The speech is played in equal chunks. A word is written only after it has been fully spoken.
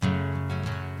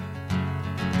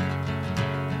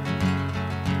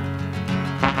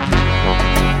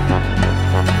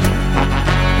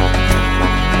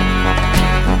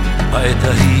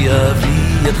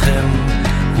יביא אתכם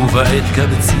ובעת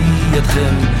קבצי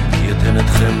אתכם כי אתן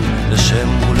אתכם לשם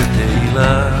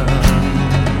ולתהילה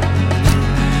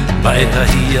בעת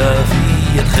ההיא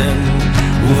יביא אתכם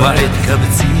ובעת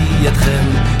קבצי אתכם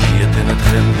כי אתן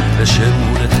אתכם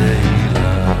לשם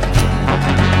ולתהילה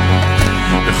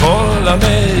בכל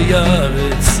עמי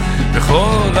הארץ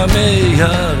בכל עמי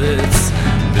הארץ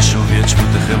ושובי את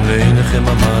שבותכם לעיניכם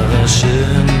אמר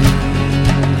השם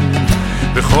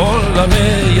בכל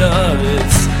עמי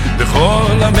הארץ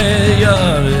בכל עמי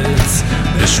הארץ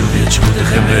ושובי את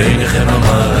שבותכם לעיניכם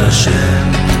אמר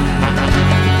השם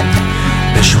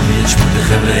ושובי את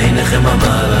שבותכם לעיניכם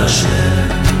אמר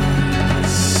השם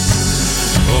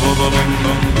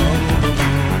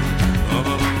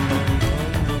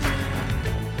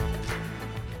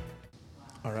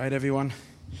All right, everyone.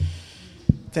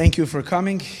 Thank you for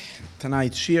coming.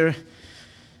 Tonight's shir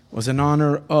was in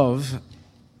honor of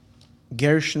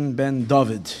Gershon ben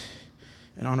David,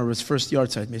 in honor of his first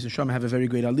yahrzeit. May Hashem have a very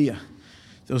great aliyah.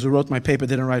 Those who wrote my paper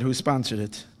didn't write who sponsored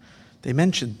it. They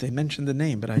mentioned the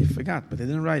name, but I forgot, but they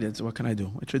didn't write it, so what can I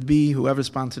do? It should be whoever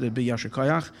sponsored it, be Yasher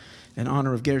Koyach, in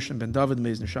honor of Gershon ben David.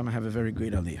 May Hashem have a very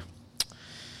great aliyah.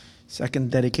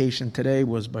 Second dedication today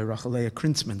was by Rachaleah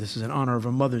Krinsman. This is in honor of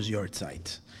her mother's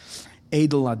yahrzeit.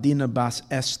 Edel Adina Bas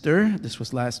Esther. This was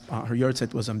her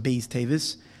yahrzeit was on Beis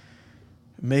Teves.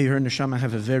 May her neshama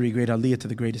have a very great aliyah to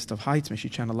the greatest of heights. May she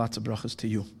channel lots of brachas to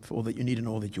you for all that you need and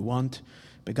all that you want.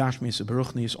 Begashmius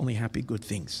u'beruchnius, only happy good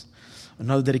things.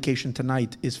 Another dedication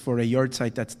tonight is for a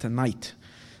yahrzeit that's tonight.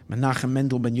 Menachem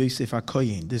Mendel ben Yosef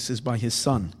HaKoyin. This is by his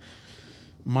son,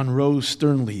 Monroe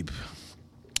Sternlieb.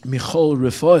 Michol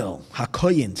Refoil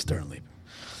HaKoyin Sternlieb.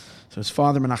 So his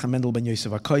father, Menachem Mendel ben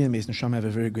Yosef HaKoyin, may his neshama have a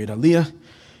very great aliyah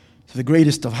to the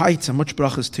greatest of heights, and much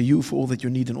brachas to you for all that you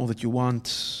need and all that you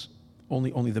want.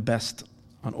 Only the best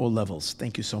on all levels.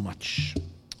 Thank you so much.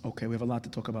 Okay, we have a lot to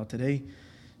talk about today.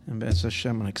 And Be'ez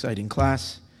Hashem, an exciting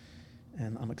class.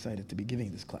 And I'm excited to be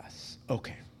giving this class.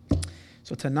 Okay.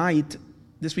 So tonight,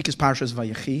 this week is Parshas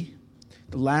Vayechi,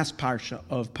 the last parsha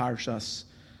of Parshas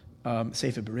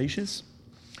Sefer Bereshis.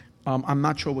 I'm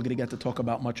not sure we're going to get to talk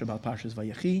about much about Parshas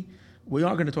Vayechi. We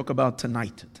are going to talk about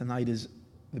tonight. Tonight is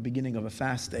the beginning of a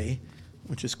fast day,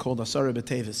 which is called Asara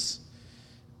B'Teves.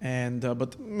 And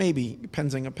but maybe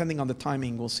depending on the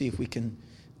timing, we'll see if we can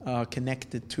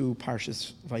connect it to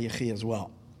Parshas Vayechi as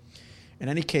well. In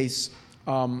any case,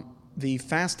 the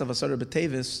fast of Asara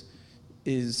B'Teves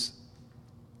is,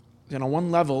 on one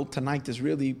level, tonight is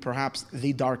really perhaps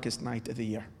the darkest night of the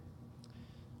year.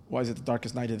 Why is it the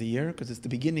darkest night of the year? Because it's the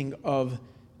beginning of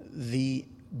the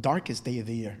darkest day of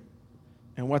the year.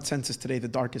 In what sense is today the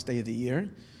darkest day of the year?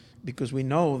 Because we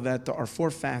know that there are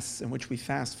 4 fasts in which we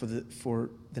fast for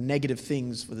the negative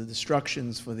things, for the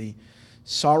destructions, for the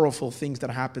sorrowful things that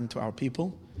happen to our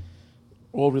people,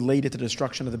 all related to the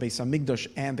destruction of the Beis HaMikdash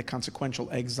and the consequential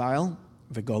exile,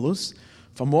 the Golus.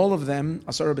 From all of them,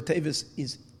 Asara B'Teves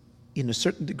is, in a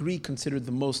certain degree, considered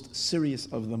the most serious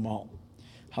of them all.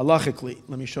 Halachically,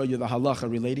 let me show you the halacha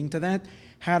relating to that.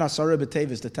 Had Asara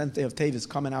B'Teves, the 10th day of Teves,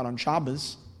 coming out on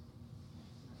Shabbos,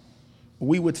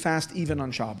 we would fast even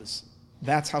on Shabbos.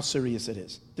 That's how serious it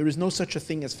is. There is no such a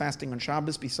thing as fasting on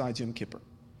Shabbos besides Yom Kippur,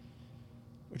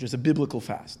 which is a biblical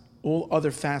fast. All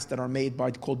other fasts that are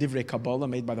called Divrei Kabbalah,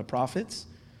 made by the prophets,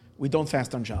 we don't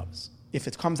fast on Shabbos. If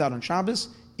it comes out on Shabbos,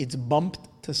 it's bumped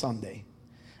to Sunday.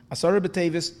 Asara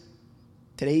B'Teves,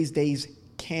 today's days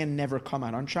can never come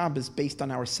out on Shabbos based on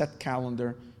our set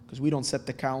calendar, because we don't set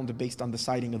the calendar based on the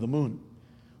sighting of the moon.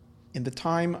 In the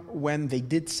time when they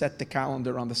did set the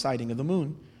calendar on the sighting of the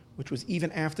moon, which was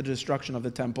even after the destruction of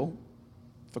the temple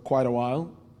for quite a while,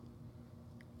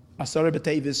 Asara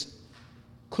B'Teves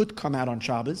could come out on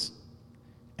Shabbos,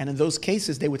 and in those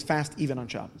cases they would fast even on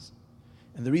Shabbos.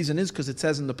 And the reason is because it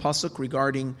says in the pasuk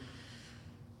regarding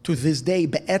to this day,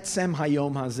 be'etzem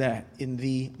hayom hazeh, in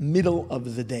the middle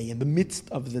of the day, in the midst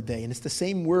of the day, and it's the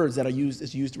same words that are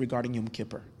used regarding Yom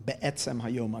Kippur, be'etzem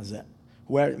hayom hazeh.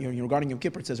 Where regarding Yom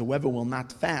Kippur it says whoever will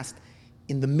not fast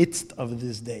in the midst of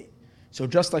this day. So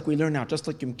just like we learn now, just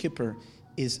like Yom Kippur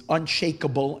is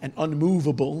unshakable and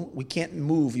unmovable, we can't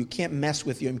move, you can't mess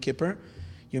with Yom Kippur.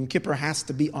 Yom Kippur has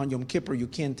to be on Yom Kippur. You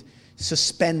can't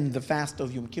suspend the fast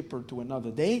of Yom Kippur to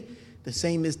another day. The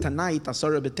same is tonight,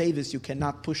 Asara B'Teves, you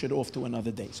cannot push it off to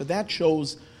another day. So that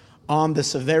shows on the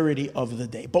severity of the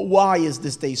day. But why is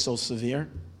this day so severe?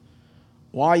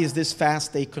 Why is this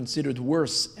fast day considered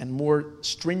worse and more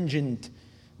stringent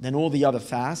than all the other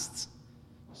fasts?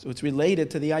 So it's related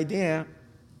to the idea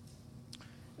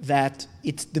that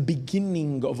it's the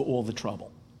beginning of all the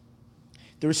trouble.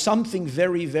 There is something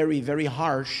very, very, very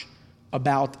harsh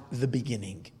about the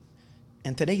beginning.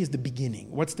 And today is the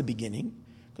beginning. What's the beginning?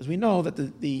 Because we know that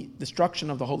the destruction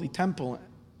of the Holy Temple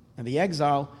and the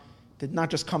exile did not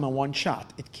just come in one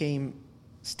shot. It came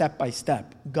step by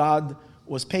step. God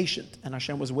was patient, and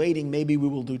Hashem was waiting, maybe we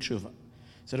will do tshuva.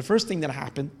 So the first thing that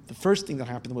happened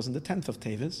was in the 10th of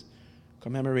Teves,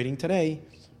 commemorating today,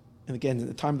 and again, at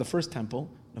the time of the first temple,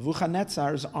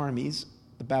 Nebuchadnezzar's armies,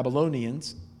 the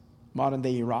Babylonians,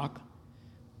 modern-day Iraq,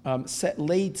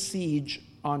 laid siege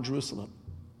on Jerusalem.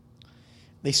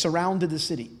 They surrounded the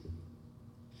city,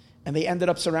 and they ended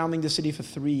up surrounding the city for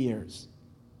 3 years.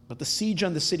 But the siege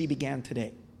on the city began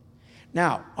today.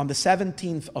 Now, on the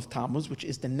 17th of Tammuz, which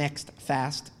is the next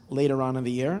fast later on in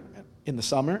the year, in the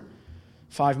summer,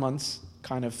 5 months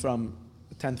kind of from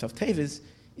the 10th of Teves,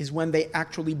 is when they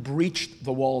actually breached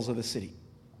the walls of the city.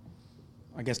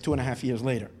 I guess 2.5 years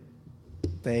later.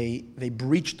 They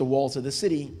breached the walls of the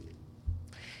city,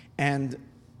 and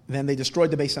then they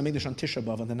destroyed the Beis HaMikdash on Tisha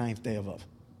B'Av, on the 9th day of Av.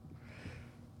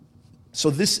 So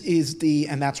this is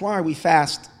and that's why we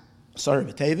fast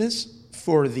Teves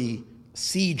for the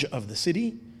siege of the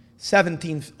city,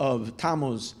 17th of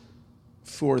Tammuz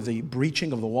for the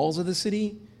breaching of the walls of the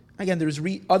city. Again, there's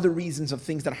other reasons of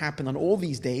things that happen on all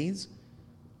these days,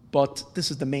 but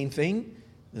this is the main thing.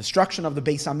 The destruction of the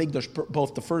Beis HaMikdash,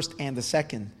 both the first and the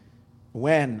second,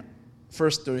 when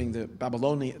first during the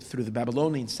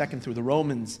Babylonians, second through the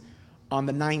Romans, on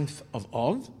the 9th of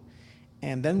Av.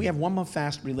 And then we have one more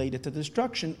fast related to the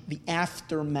destruction, the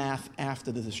aftermath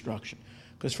after the destruction.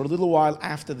 Because for a little while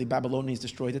after the Babylonians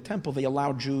destroyed the temple, they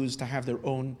allowed Jews to have their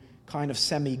own kind of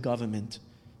semi-government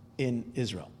in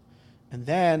Israel. And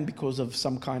then, because of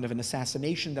some kind of an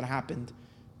assassination that happened,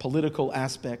 political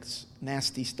aspects,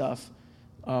 nasty stuff,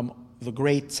 the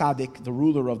great tzaddik, the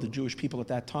ruler of the Jewish people at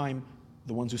that time,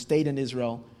 the ones who stayed in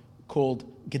Israel, called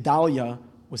Gedaliah,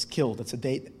 was killed. It's a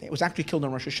day. It was actually killed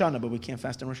on Rosh Hashanah, but we can't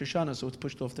fast on Rosh Hashanah, so it's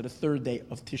pushed off to the 3rd day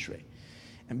of Tishrei.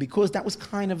 And because that was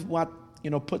kind of what,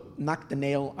 knocked the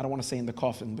nail, I don't want to say in the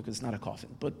coffin, because it's not a coffin,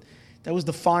 but that was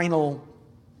the final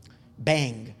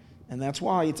bang. And that's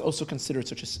why it's also considered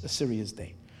such a serious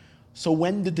day. So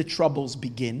when did the troubles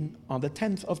begin? On the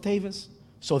 10th of Teves.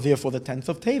 So therefore the 10th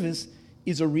of Teves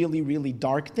is a really, really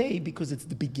dark day, because it's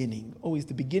the beginning. Always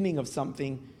the beginning of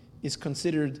something is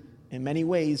considered, in many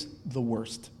ways, the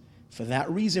worst. For that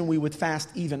reason, we would fast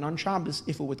even on Shabbos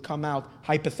if it would come out,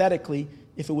 hypothetically,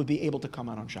 if it would be able to come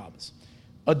out on Shabbos.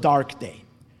 A dark day.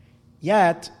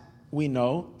 Yet, we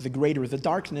know the greater the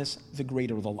darkness, the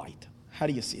greater the light. How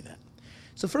do you see that?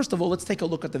 So first of all, let's take a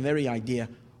look at the very idea.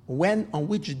 On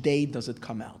which day does it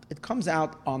come out? It comes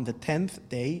out on the 10th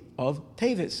day of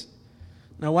Teves.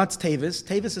 Now what's Teves?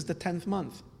 Teves is the 10th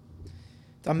month.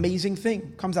 The amazing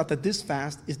thing comes out that this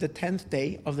fast is the 10th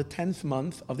day of the 10th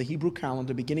month of the Hebrew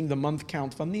calendar, beginning the month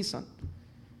count from Nisan.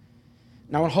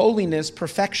 Now in holiness,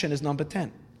 perfection is number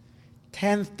 10.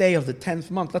 10th day of the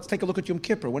 10th month. Let's take a look at Yom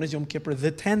Kippur. When is Yom Kippur?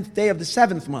 The 10th day of the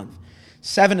 7th month.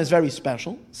 7 is very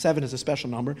special. 7 is a special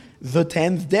number. The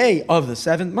 10th day of the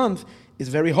 7th month is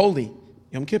very holy,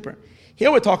 Yom Kippur.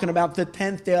 Here we're talking about the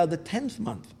 10th day of the 10th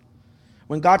month.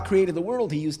 When God created the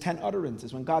world, He used 10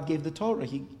 utterances. When God gave the Torah,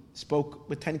 He spoke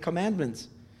with 10 commandments.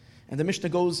 And the Mishnah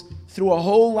goes through a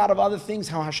whole lot of other things,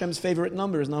 how Hashem's favorite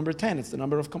number is number 10. It's the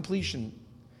number of completion.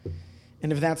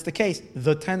 And if that's the case,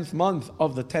 the 10th month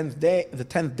of the 10th day of the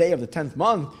 10th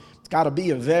month, it's got to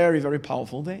be a very, very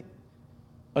powerful day.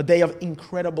 A day of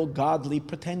incredible godly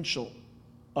potential,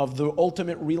 of the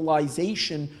ultimate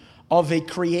realization of a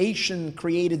creation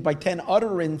created by 10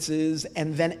 utterances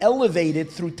and then elevated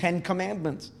through 10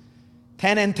 commandments.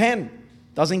 10 and 10.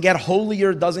 Doesn't get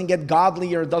holier, doesn't get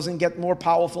godlier, doesn't get more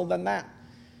powerful than that.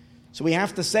 So we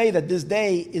have to say that this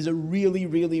day is a really,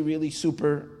 really, really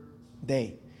super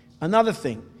day. Another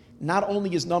thing, not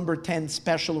only is number 10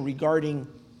 special regarding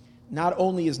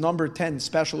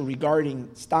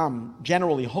Stam,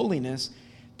 generally holiness,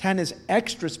 10 is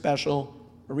extra special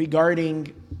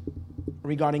regarding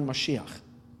Mashiach.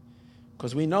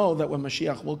 Because we know that when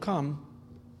Mashiach will come,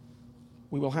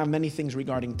 we will have many things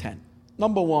regarding 10.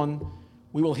 Number one,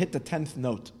 we will hit the 10th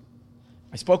note.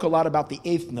 I spoke a lot about the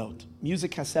 8th note.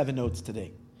 Music has 7 notes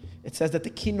today. It says that the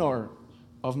kinnor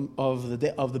of the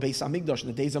Beis HaMikdash, in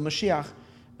the days of Mashiach,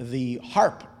 the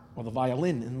harp, or the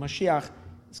violin in Mashiach,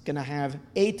 is going to have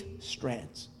 8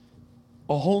 strands.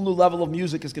 A whole new level of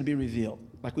music is going to be revealed.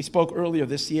 Like we spoke earlier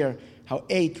this year, how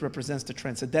 8 represents the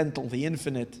transcendental, the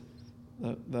infinite,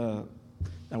 that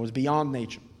was beyond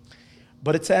nature.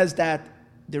 But it says that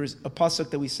there is a pasuk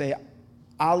that we say,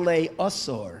 Ale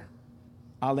Asor,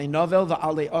 Ale Novel, the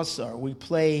Ale Asor. We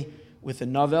play with a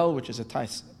novel, which is a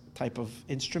type of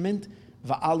instrument,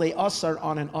 the Ale Asar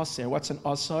on an Asar. What's an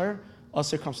Asar?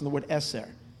 Aser comes from the word eser.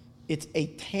 It's a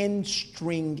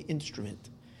 10-string instrument.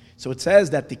 So it says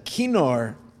that the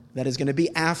kinor that is going to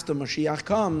be after Mashiach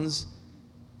comes,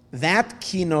 that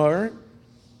kinor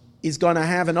is going to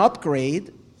have an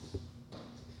upgrade.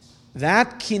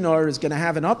 That kinor is going to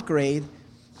have an upgrade,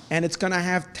 and it's going to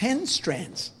have 10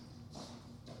 strands.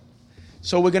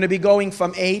 So we're going to be going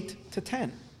from 8 to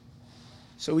 10.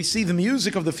 So we see the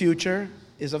music of the future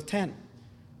is of 10.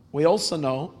 We also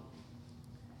know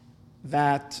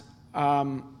that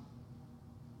when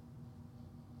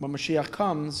Mashiach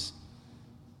comes,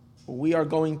 we are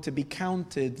going to be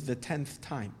counted the 10th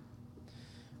time.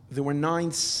 There were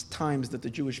 9 times that the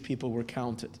Jewish people were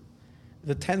counted.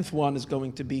 The 10th one is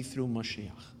going to be through Mashiach.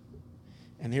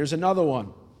 And here's another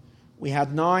one. We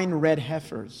had 9 red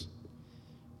heifers.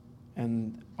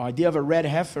 And the idea of a red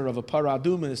heifer, of a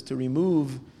paraduma, is to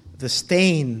remove the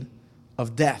stain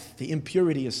of death, the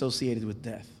impurity associated with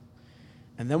death.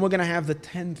 And then we're going to have the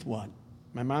 10th one.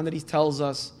 Maimonides tells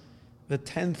us the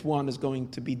 10th one is going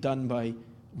to be done by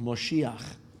Moshiach.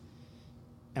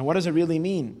 And what does it really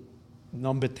mean?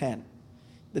 Number 10.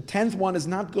 The 10th one is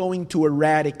not going to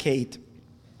eradicate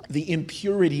the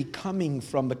impurity coming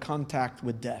from the contact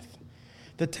with death.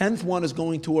 The 10th one is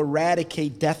going to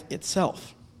eradicate death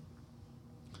itself.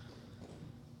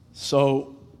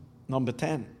 So, number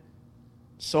 10.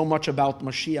 So much about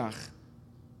Mashiach.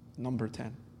 Number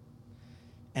 10.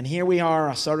 And here we are,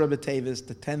 Asara B'Teves,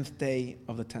 the 10th day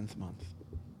of the 10th month.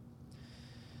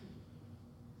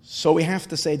 So we have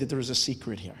to say that there is a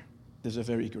secret here. There's a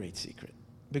very great secret.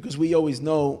 Because we always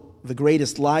know the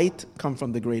greatest light comes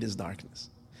from the greatest darkness.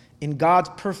 In God's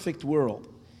perfect world,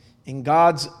 in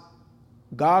God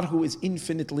who is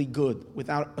infinitely good,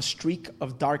 without a streak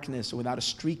of darkness, or without a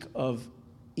streak of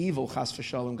evil, chas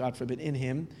v'shalom, God forbid, in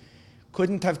him,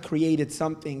 couldn't have created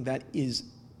something that is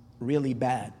really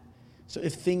bad. So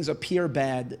if things appear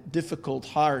bad, difficult,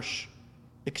 harsh,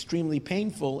 extremely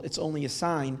painful, it's only a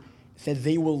sign that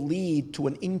they will lead to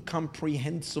an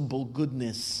incomprehensible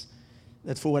goodness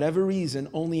that for whatever reason,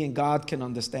 only in God can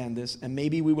understand this, and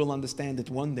maybe we will understand it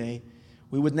one day.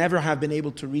 We would never have been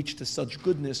able to reach to such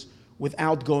goodness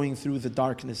without going through the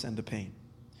darkness and the pain.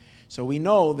 So we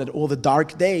know that all the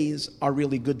dark days are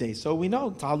really good days. So we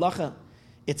know, ta'alacha,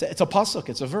 it's a pasuk,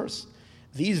 it's a verse.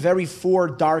 These very 4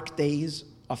 dark days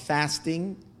of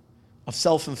fasting, of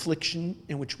self-infliction,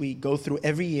 in which we go through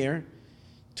every year,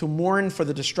 to mourn for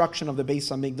the destruction of the Beis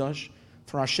HaMikdash,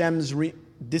 for Hashem's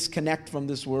disconnect from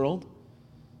this world.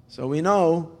 So we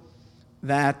know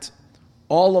that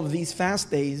all of these fast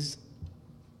days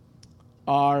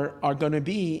are going to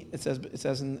be, it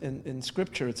says in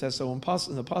Scripture, it says so in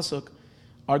the Pasuk,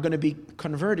 are going to be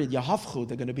converted, Yahafchu,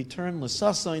 they're going to be turned,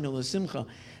 L'sasayin L'simcha.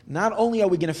 Not only are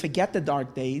we going to forget the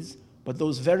dark days, but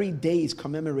those very days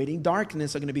commemorating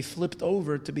darkness are going to be flipped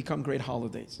over to become great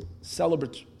holidays,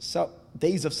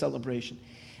 days of celebration.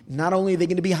 Not only are they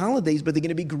going to be holidays, but they're going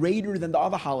to be greater than the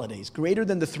other holidays, greater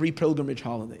than the 3 pilgrimage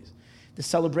holidays. The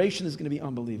celebration is going to be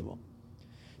unbelievable.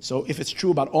 So if it's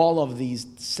true about all of these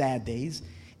sad days,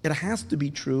 it has to be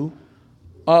true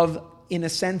of, in a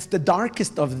sense, the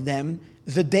darkest of them,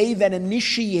 the day that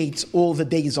initiates all the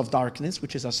days of darkness,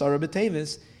 which is Asara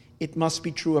B'Teves. It must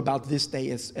be true about this day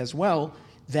as well,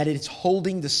 that it's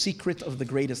holding the secret of the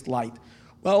greatest light.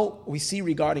 Well, we see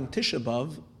regarding Tisha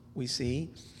B'Av, we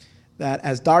see that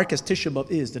as dark as Tisha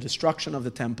B'Av is, the destruction of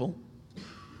the temple,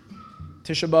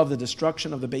 Tisha B'Av, the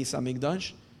destruction of the Beis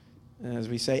HaMikdash, as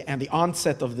we say, and the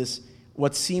onset of this,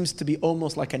 what seems to be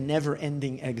almost like a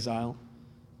never-ending exile,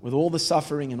 with all the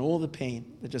suffering and all the pain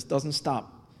that just doesn't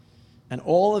stop. And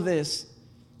all of this,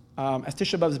 as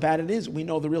Tisha B'Av, as bad it is, we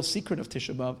know the real secret of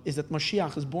Tisha B'Av is that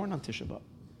Mashiach is born on Tisha B'Av.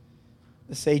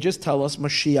 The sages tell us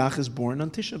Mashiach is born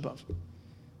on Tisha B'Av.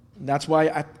 And that's why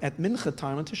at Mincha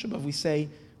time on Tisha B'Av we say,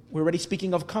 we're already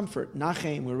speaking of comfort,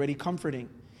 Nachem, we're already comforting.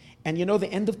 And you know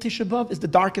the end of Tisha B'Av is the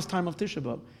darkest time of Tisha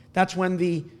B'Av. That's when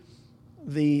the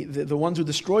ones who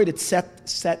destroyed it set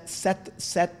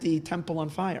the temple on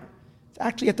fire. It's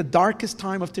actually at the darkest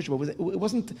time of Tisha B'Av. It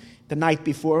wasn't the night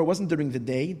before, it wasn't during the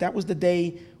day. That was the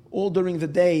day, all during the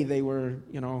day they were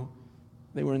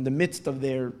in the midst of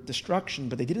their destruction,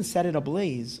 but they didn't set it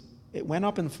ablaze. It went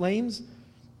up in flames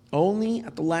only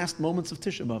at the last moments of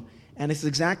Tisha B'Av. And it's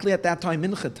exactly at that time,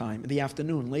 Mincha time, in the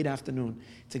afternoon, late afternoon.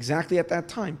 It's exactly at that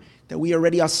time that we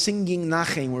already are singing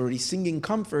Nachem, we're already singing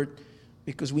comfort,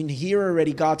 because we hear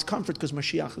already God's comfort because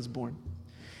Mashiach is born.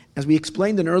 As we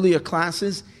explained in earlier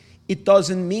classes, it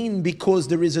doesn't mean because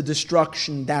there is a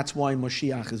destruction, that's why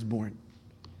Mashiach is born.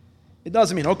 It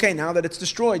doesn't mean, okay, now that it's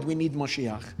destroyed, we need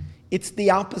Mashiach. It's the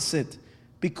opposite.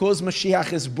 Because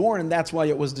Mashiach is born, that's why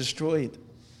it was destroyed.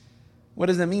 What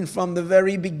does that mean? From the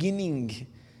very beginning,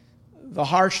 the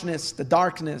harshness, the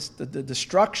darkness, the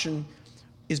destruction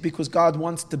is because God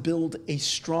wants to build a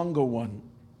stronger one,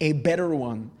 a better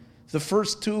one. The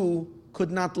first two could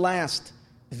not last.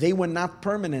 They were not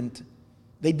permanent.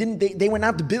 They were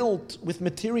not built with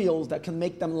materials that can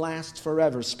make them last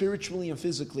forever. Spiritually and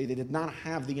physically, they did not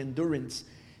have the endurance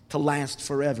to last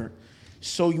forever.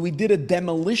 So we did a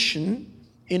demolition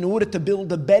in order to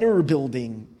build a better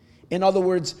building. In other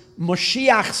words,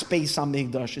 Moshiach's Beis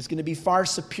HaMikdash is going to be far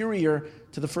superior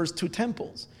to the first two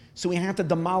temples. So we had to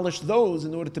demolish those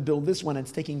in order to build this one.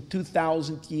 It's taking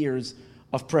 2,000 years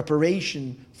of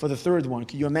preparation for the third one.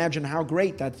 Can you imagine how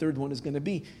great that third one is going to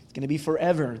be? It's going to be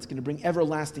forever. It's going to bring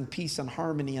everlasting peace and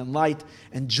harmony and light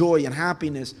and joy and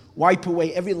happiness. Wipe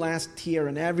away every last tear,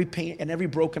 and every pain and every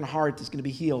broken heart is going to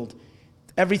be healed.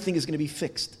 Everything is going to be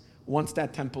fixed once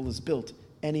that temple is built,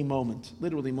 any moment,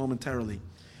 literally momentarily.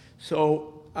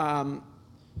 So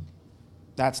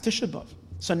that's Tisha B'Av.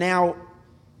 So now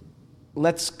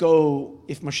let's go,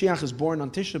 if Mashiach is born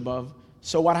on Tisha B'Av,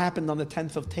 so what happened on the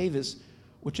 10th of Teves,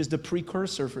 which is the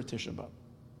precursor for Tisha B'Av?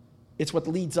 It's what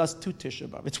leads us to Tisha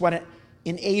B'Av. It's what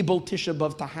enabled Tisha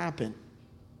B'Av to happen.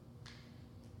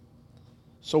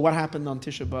 So what happened on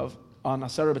Tisha B'Av, on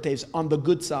Asara B'Teves, on the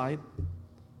good side?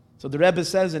 So the Rebbe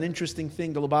says an interesting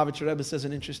thing, the Lubavitcher Rebbe says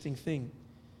an interesting thing.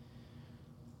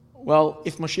 Well,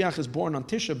 if Mashiach is born on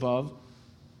Tisha B'Av,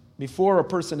 before a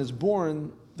person is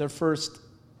born, they're first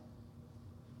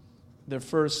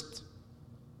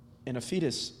in a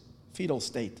fetal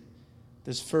state.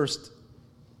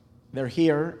 They're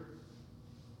here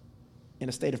in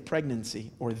a state of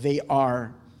pregnancy, or they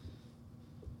are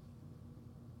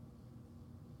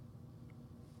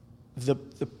the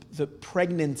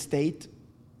pregnant state,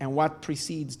 and what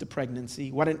precedes the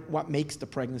pregnancy, what makes the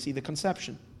pregnancy, the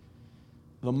conception.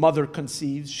 The mother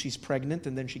conceives, she's pregnant,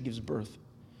 and then she gives birth.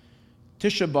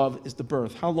 Tisha B'Av is the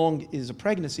birth. How long is a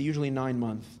pregnancy? Usually 9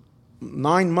 months.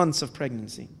 9 months of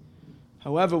pregnancy.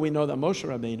 However, we know that Moshe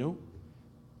Rabbeinu,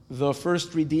 the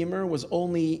first Redeemer, his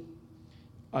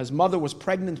mother was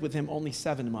pregnant with him only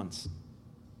 7 months.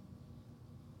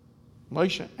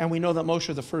 Moshe, and we know that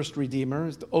Moshe, the first Redeemer,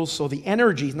 is also the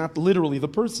energy, not literally the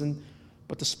person,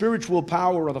 but the spiritual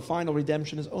power of the final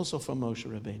redemption is also from Moshe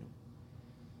Rabbeinu.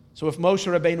 So if Moshe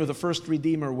Rabbeinu, the first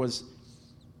Redeemer,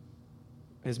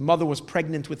 his mother was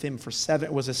pregnant with him for a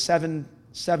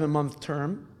 7-month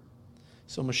term,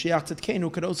 so Mashiach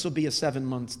Tzidkenu could also be a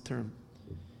 7-month term.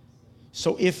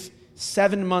 So if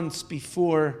 7 months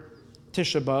before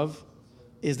Tisha B'Av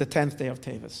is the 10th day of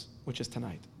Teves, which is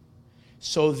tonight.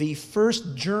 So the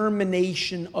first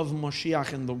germination of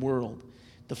Mashiach in the world,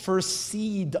 the first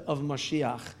seed of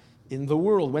Mashiach in the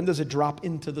world, when does it drop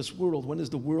into this world? When does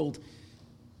the world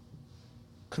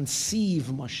conceive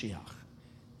Mashiach?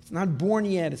 It's not born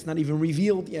yet. It's not even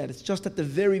revealed yet. It's just at the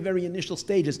very, very initial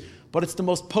stages. But it's the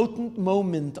most potent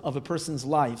moment of a person's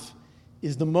life,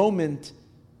 is the moment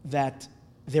that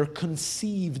they're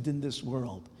conceived in this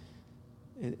world.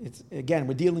 Again,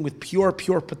 we're dealing with pure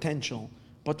potential.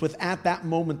 But at that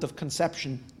moment of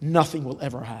conception, nothing will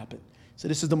ever happen. So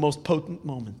this is the most potent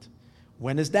moment.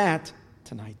 When is that?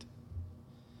 Tonight.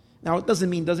 Now, it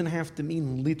doesn't have to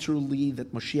mean literally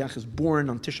that Mashiach is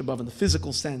born on Tisha B'Av in the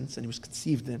physical sense and he was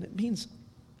conceived in.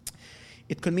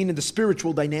 It could mean in the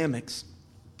spiritual dynamics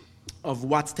of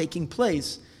what's taking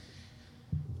place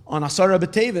on Asara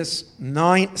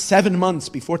B'Teves, 7 months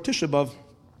before Tisha B'Av,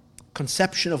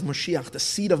 conception of Mashiach, the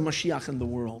seed of Mashiach in the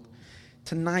world.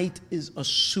 Tonight is a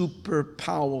super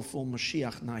powerful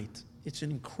Mashiach night. It's an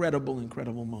incredible,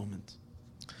 incredible moment.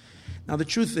 Now, the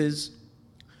truth is,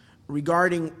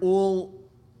 regarding all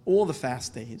the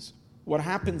fast days, what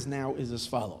happens now is as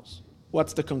follows.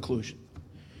 What's the conclusion?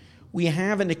 We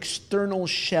have an external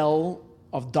shell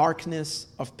of darkness,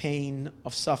 of pain,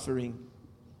 of suffering,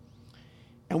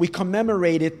 and we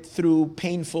commemorate it through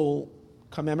painful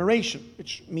commemoration,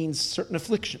 which means certain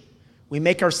affliction. We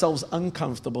make ourselves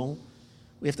uncomfortable.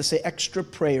 We have to say extra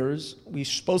prayers. We're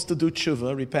supposed to do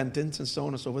tshuva, repentance, and so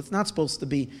on and so forth. It's not supposed to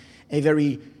be a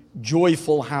very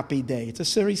joyful, happy day. It's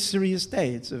a very serious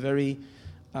day. It's a very,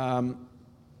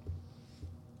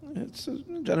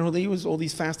 generally all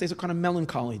these fast days are kind of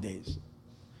melancholy days.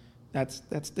 That's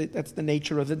the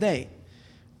nature of the day.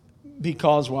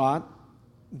 Because what?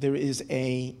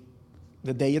 The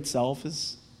day itself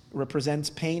represents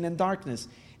pain and darkness,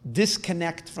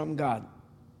 disconnect from God,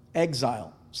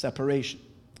 exile, separation.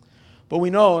 But we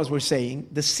know, as we're saying,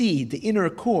 the seed, the inner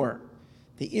core,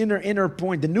 the inner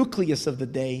point, the nucleus of the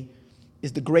day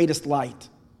is the greatest light.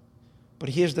 But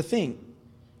here's the thing.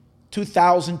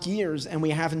 2,000 years and we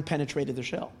haven't penetrated the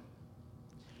shell.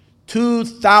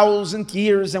 2,000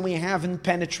 years and we haven't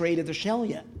penetrated the shell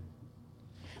yet.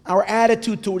 Our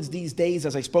attitude towards these days,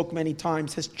 as I spoke many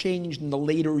times, has changed in the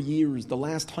later years, the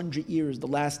last 100 years, the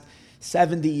last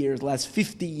 70 years, the last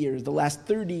 50 years, the last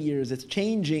 30 years. It's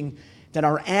changing that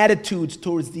our attitudes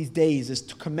towards these days is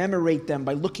to commemorate them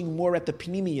by looking more at the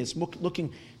Pnimius,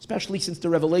 looking, especially since the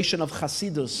revelation of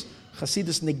Chassidus.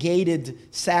 Chassidus negated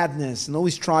sadness and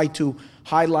always tried to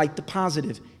highlight the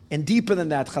positive. And deeper than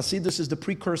that, Chassidus is the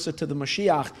precursor to the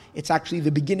Mashiach. It's actually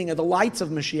the beginning of the lights of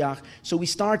Mashiach. So we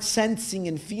start sensing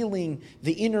and feeling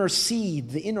the inner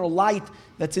seed, the inner light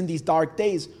that's in these dark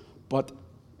days. But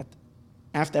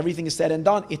after everything is said and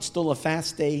done, it's still a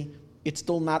fast day. It's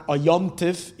still not a Yom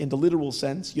Tiv in the literal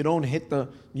sense. You don't hit the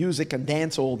music and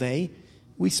dance all day.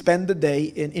 We spend the day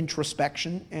in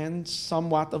introspection and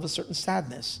somewhat of a certain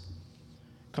sadness,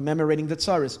 commemorating the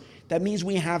tzaris. That means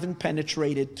we haven't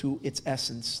penetrated to its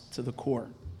essence, to the core.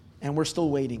 And we're still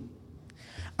waiting.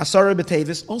 Asara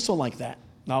B'Teves, also like that.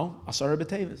 No, Asara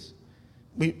B'Teves.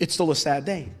 It's still a sad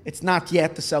day. It's not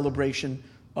yet the celebration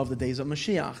of the days of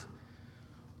Mashiach.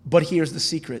 But here's the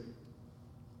secret.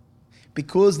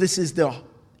 Because this is the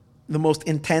most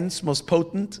intense, most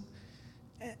potent,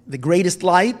 the greatest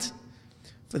light,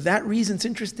 for that reason it's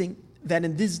interesting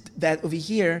that over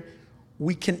here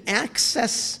we can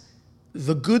access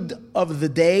the good of the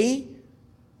day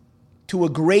to a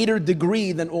greater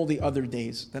degree than all the other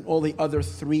days, than all the other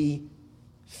 3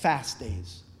 fast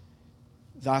days.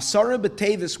 The Asara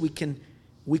B'Teves,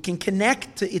 we can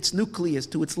connect to its nucleus,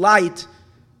 to its light,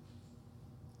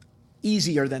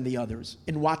 easier than the others.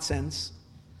 In what sense?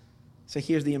 So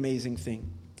here's the amazing thing.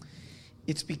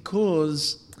 It's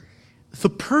because the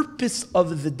purpose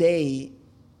of the day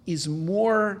is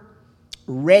more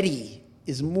ready,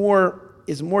 is more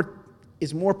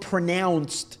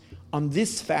pronounced on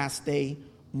this fast day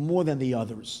more than the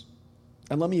others.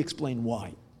 And let me explain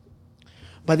why.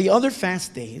 By the other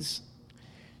fast days,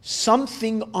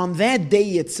 something on that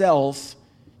day itself,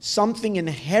 something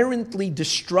inherently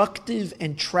destructive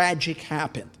and tragic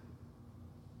happened.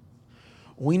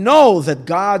 We know that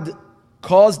God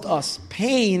caused us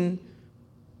pain,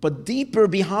 but deeper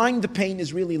behind the pain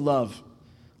is really love.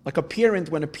 Like a parent,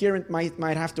 when a parent might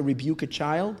have to rebuke a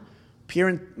child,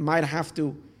 parent might have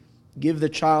to give the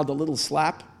child a little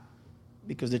slap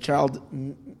because the child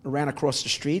ran across the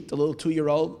street, a little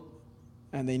 2-year-old,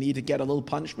 and they need to get a little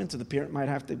punishment, so the parent might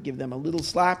have to give them a little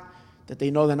slap that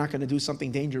they know they're not going to do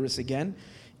something dangerous again.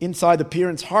 Inside the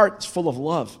parent's heart, it's full of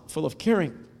love, full of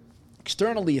caring.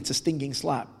 Externally, it's a stinging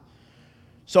slap.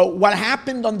 So what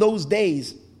happened on those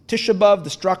days, Tisha B'Av,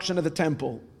 destruction of the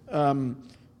temple,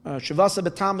 Shavasa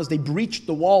B'Tammuz, they breached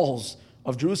the walls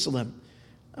of Jerusalem.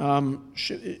 Tzem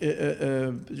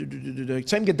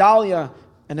Gedalia,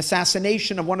 an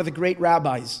assassination of one of the great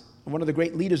rabbis, one of the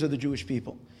great leaders of the Jewish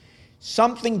people.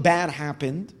 Something bad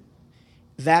happened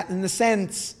that, in a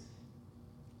sense,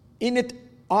 in it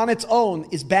on its own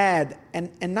is bad and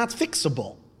not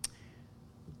fixable.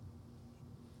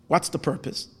 What's the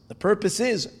purpose? The purpose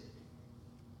is,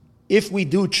 if we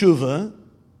do tshuva,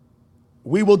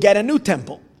 we will get a new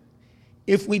temple.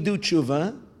 If we do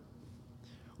tshuva,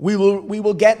 we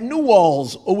will get new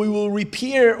walls, or we will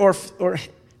repair or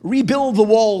rebuild the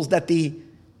walls that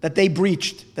they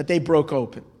breached, that they broke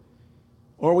open.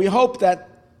 Or we hope that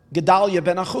Gedalia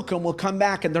ben Achukum will come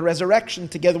back in the resurrection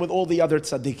together with all the other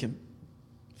tzaddikim.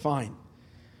 Fine.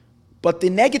 But the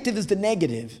negative is the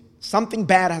negative. Something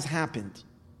bad has happened.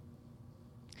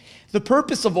 The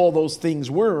purpose of all those things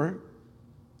were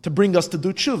to bring us to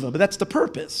do tshuva, but that's the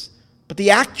purpose. But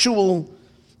the actual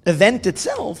event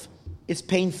itself is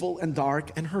painful and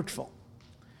dark and hurtful.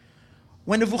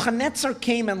 When Nebuchadnezzar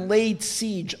came and laid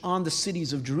siege on the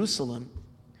cities of Jerusalem,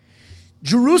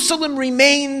 Jerusalem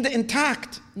remained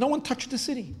intact. No one touched the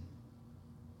city.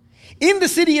 In the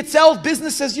city itself,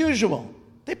 business as usual.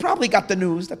 They probably got the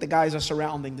news that the guys are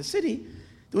surrounding the city.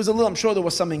 I'm sure there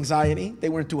was some anxiety. They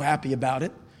weren't too happy about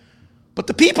it. But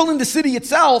the people in the city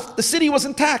itself, the city was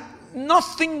intact.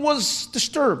 Nothing was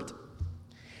disturbed.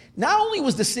 Not only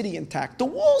was the city intact, the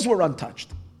walls were untouched.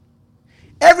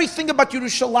 Everything about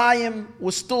Yerushalayim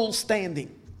was still standing.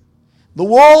 The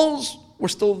walls were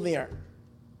still there.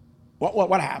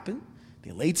 What happened?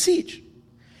 They laid siege.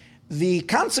 The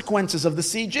consequences of the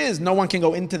siege is no one can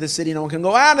go into the city, no one can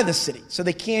go out of the city. So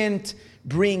they can't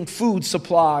bring food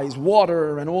supplies,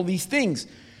 water, and all these things.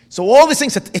 So all these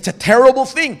things, it's a terrible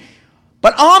thing.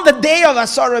 But on the day of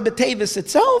Asara B'Teves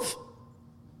itself,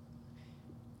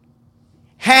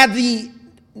 had the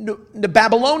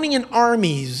Babylonian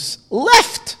armies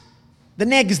left the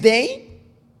next day,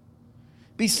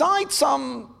 besides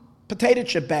some potato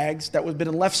chip bags that would have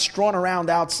been left strewn around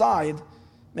outside,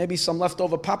 maybe some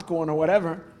leftover popcorn or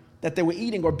whatever that they were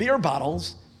eating, or beer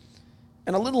bottles,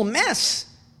 and a little mess,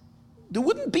 there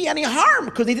wouldn't be any harm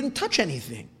because they didn't touch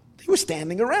anything. They were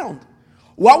standing around.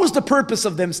 What was the purpose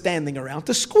of them standing around?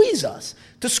 To squeeze us.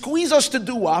 To squeeze us to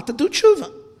do what? To do tshuva.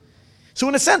 So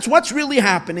in a sense, what's really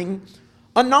happening?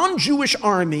 A non-Jewish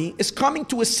army is coming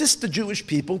to assist the Jewish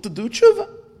people to do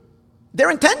tshuva. Their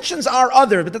intentions are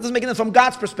other, but that doesn't make it from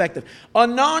God's perspective. A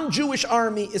non-Jewish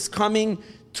army is coming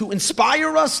to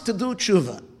inspire us to do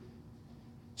tshuva.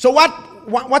 So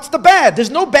what's the bad? There's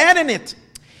no bad in it.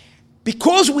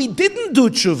 Because we didn't do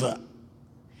tshuva,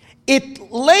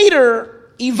 it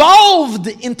later evolved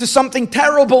into something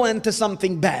terrible, into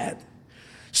something bad.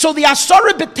 So the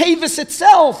Asara B'Teves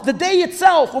itself, the day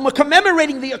itself, when we're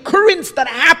commemorating the occurrence that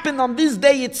happened on this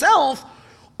day itself,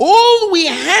 all we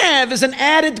have is an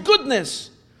added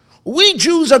goodness. We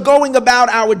Jews are going about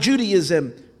our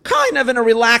Judaism kind of in a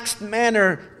relaxed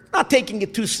manner, not taking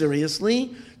it too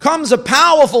seriously. Comes a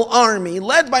powerful army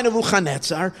led by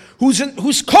Nebuchadnezzar,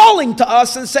 who's calling to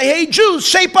us and say, hey Jews,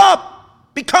 shape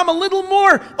up. Become a little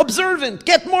more observant.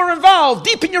 Get more involved.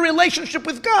 Deepen your relationship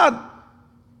with God.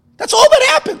 That's all that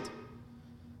happened.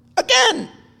 Again,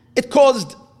 it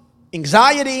caused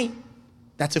anxiety.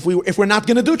 That's if we're not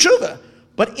going to do tshuva.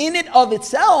 But in it of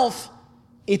itself,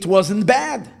 it wasn't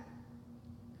bad.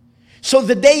 So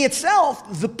the day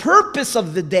itself, the purpose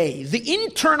of the day, the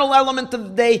internal element of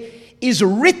the day is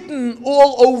written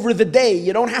all over the day.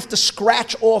 You don't have to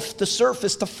scratch off the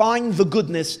surface to find the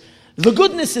goodness. The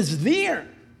goodness is there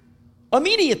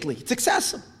immediately. It's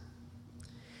accessible.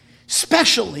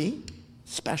 Especially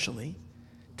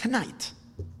tonight.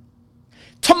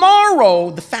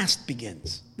 Tomorrow, the fast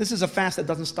begins. This is a fast that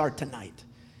doesn't start tonight.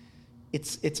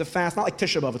 It's a fast, not like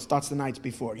Tisha B'Av, it starts the nights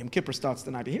before. Yom Kippur starts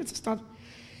the night before. Here it's a start.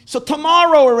 So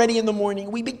tomorrow already in the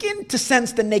morning, we begin to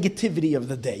sense the negativity of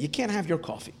the day. You can't have your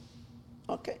coffee.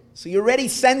 Okay, so you're already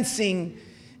sensing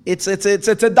it's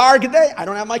a dark day. I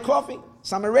don't have my coffee.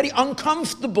 So I'm already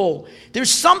uncomfortable. There's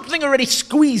something already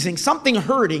squeezing, something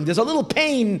hurting. There's a little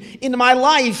pain in my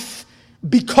life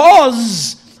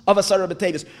because of Asara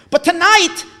B'Teves. But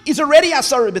tonight is already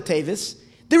Asara B'Teves.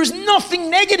 There is nothing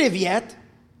negative yet.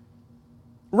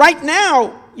 Right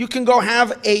now, you can go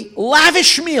have a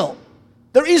lavish meal.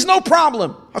 There is no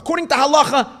problem. According to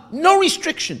halacha, no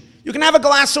restriction. You can have a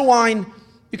glass of wine.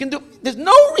 There's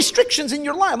no restrictions in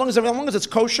your life. As long as it's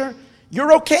kosher,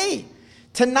 you're okay.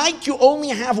 Tonight you only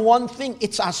have one thing.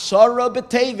 It's Asara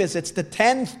B'Teves. It's the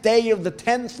 10th day of the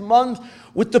 10th month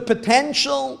with the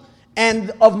potential and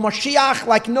of Mashiach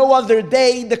like no other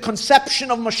day. The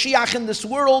conception of Mashiach in this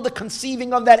world, the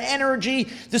conceiving of that energy,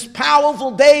 this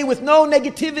powerful day with no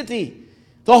negativity.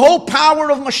 The whole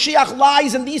power of Mashiach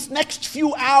lies in these next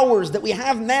few hours that we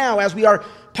have now as we are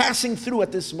passing through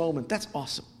at this moment. That's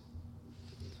awesome.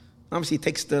 Obviously it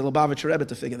takes the Lubavitcher Rebbe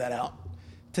to figure that out,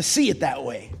 to see it that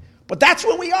way. But that's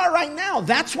where we are right now.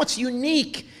 That's what's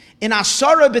unique in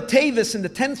Asara B'Teves, in the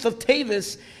 10th of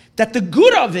Teves, that the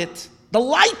good of it, the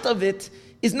light of it,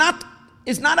 is not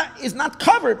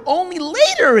covered. Only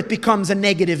later it becomes a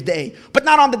negative day, but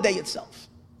not on the day itself.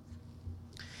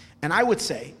 And I would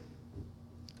say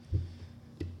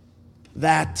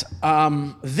that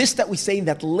this that we say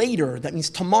that later, that means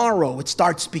tomorrow, it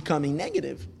starts becoming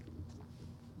negative.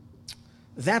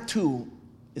 That too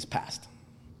is past.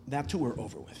 That too we're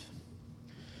over with.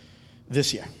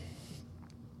 This year.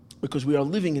 Because we are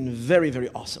living in very, very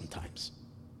awesome times.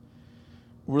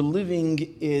 We're living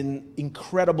in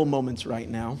incredible moments right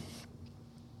now.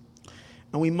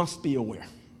 And we must be aware.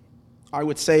 I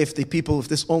would say if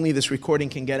this recording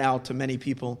can get out to many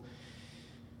people,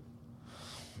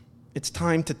 it's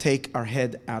time to take our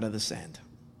head out of the sand.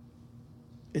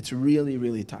 It's really,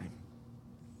 really time.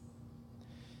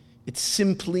 It's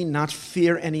simply not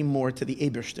fair anymore to the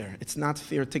Eibishter. It's not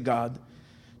fair to God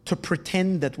to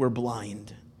pretend that we're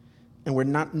blind and we're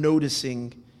not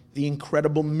noticing the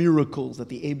incredible miracles that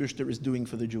the Eibishter is doing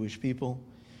for the Jewish people.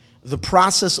 The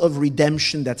process of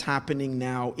redemption that's happening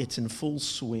now, it's in full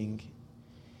swing.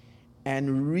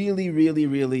 And really, really,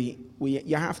 really,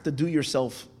 you have to do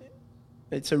yourself,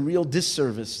 it's a real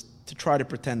disservice to try to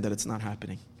pretend that it's not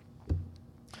happening.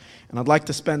 And I'd like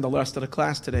to spend the rest of the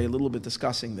class today a little bit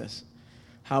discussing this.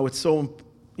 How it's so,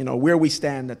 where we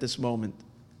stand at this moment.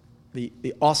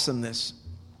 The awesomeness.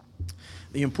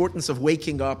 The importance of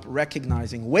waking up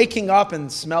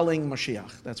and smelling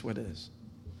Mashiach. That's what it is.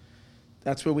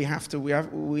 That's where we have to,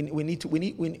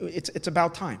 it's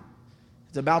about time.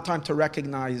 It's about time to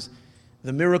recognize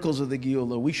the miracles of the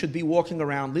Geula. We should be walking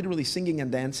around literally singing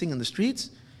and dancing in the streets.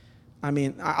 I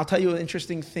mean, I'll tell you an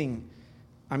interesting thing.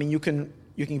 I mean, you can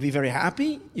be very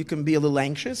happy. You can be a little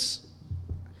anxious.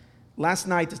 Last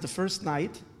night is the first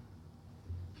night.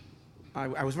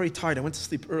 I was very tired. I went to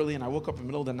sleep early, and I woke up in the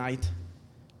middle of the night.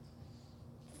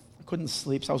 I couldn't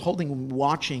sleep, so I was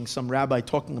watching some rabbi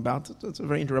talking about it. It's a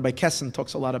very interesting. Rabbi Kessen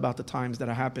talks a lot about the times that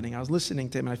are happening. I was listening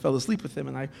to him, and I fell asleep with him,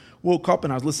 and I woke up,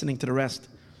 and I was listening to the rest.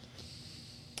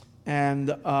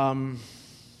 And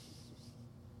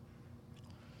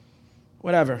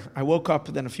whatever. I woke up,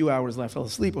 then a few hours later, I fell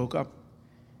asleep, woke up,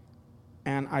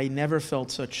 and I never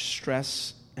felt such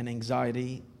stress and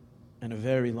anxiety in a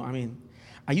very long... I mean,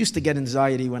 I used to get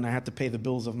anxiety when I had to pay the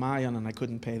bills of Mayan and I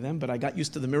couldn't pay them, but I got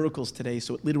used to the miracles today,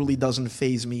 so it literally doesn't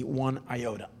faze me one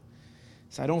iota.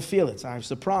 So I don't feel it, so I was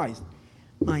surprised.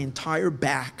 My entire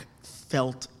back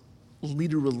felt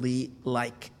literally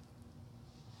like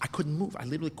I couldn't move. I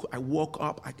woke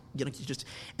up,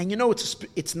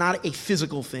 it's not a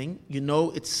physical thing.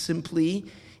 It's simply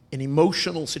an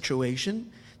emotional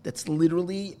situation that's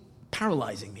literally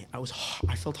paralyzing me.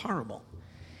 I felt horrible.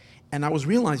 And I was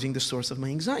realizing the source of my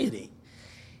anxiety.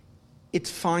 It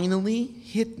finally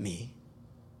hit me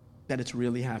that it's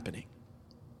really happening.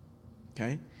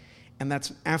 Okay? And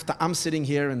that's after I'm sitting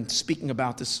here and speaking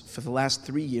about this for the last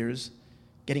 3 years,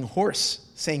 getting hoarse,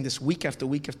 saying this week after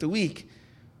week after week.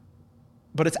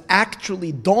 But it's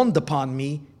actually dawned upon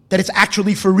me that it's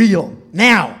actually for real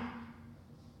now.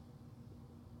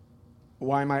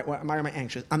 Why am I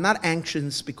anxious? I'm not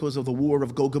anxious because of the war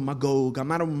of Gog and Magog. I'm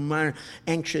not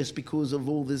anxious because of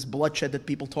all this bloodshed that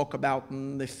people talk about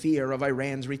and the fear of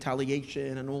Iran's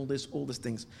retaliation and all these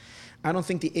things. I don't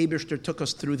think the Eibishter took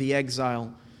us through the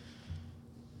exile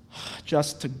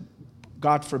just to,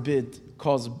 God forbid,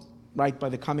 cause, right by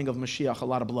the coming of Mashiach, a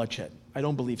lot of bloodshed. I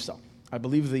don't believe so. I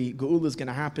believe the Geula is going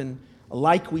to happen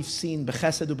like we've seen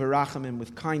b'chesed u'berachamim,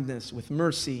 with kindness, with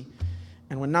mercy,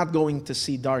 and we're not going to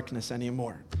see darkness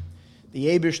anymore. The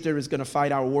Eibishter is going to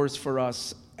fight our wars for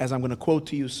us, as I'm going to quote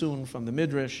to you soon from the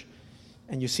Midrash,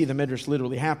 and you see the Midrash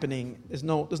literally happening. There's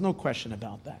no question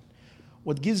about that.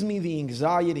 What gives me the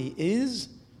anxiety is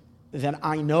that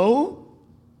I know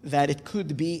that it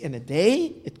could be in a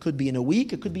day, it could be in a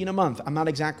week, it could be in a month. I'm not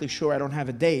exactly sure, I don't have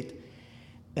a date.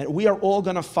 That we are all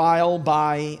going to file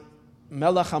by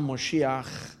Melech HaMoshiach,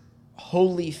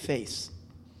 holy face.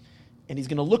 And he's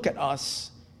going to look at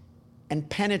us and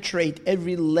penetrate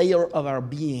every layer of our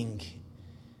being.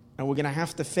 And we're going to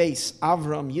have to face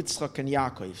Avram, Yitzchak, and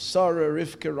Yaakov, Sarah,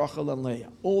 Rivka, Rachel, and Leah,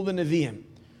 all the Nevi'im,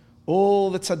 all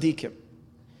the Tzaddikim.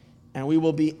 And we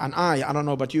will be, and I don't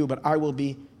know about you, but I will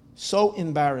be so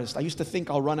embarrassed. I used to think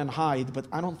I'll run and hide, but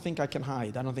I don't think I can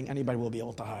hide. I don't think anybody will be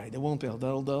able to hide. They won't be able.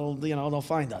 They'll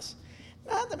find us.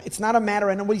 It's not a matter,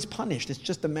 and nobody's punished. It's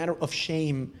just a matter of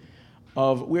shame,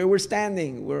 of where we're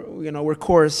standing. We're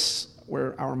coarse.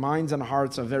 Where our minds and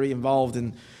hearts are very involved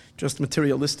in just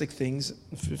materialistic things,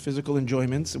 physical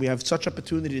enjoyments. We have such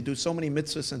opportunity to do so many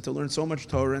mitzvahs and to learn so much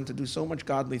Torah and to do so much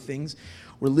godly things.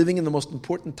 We're living in the most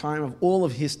important time of all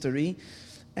of history.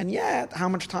 And yet, how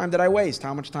much time did I waste?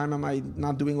 How much time am I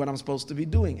not doing what I'm supposed to be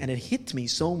doing? And it hit me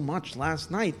so much last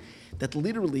night that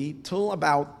literally, till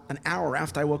about an hour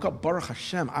after I woke up, Baruch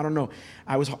Hashem, I don't know,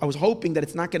 I was hoping that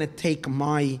it's not going to take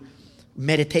my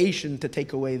meditation to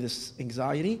take away this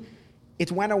anxiety.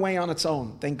 It went away on its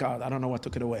own, thank God. I don't know what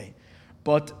took it away.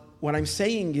 But what I'm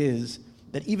saying is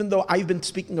that even though I've been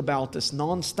speaking about this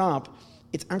nonstop,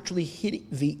 it's actually hitting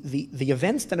the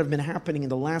events that have been happening in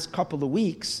the last couple of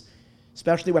weeks,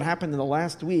 especially what happened in the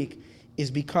last week,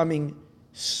 is becoming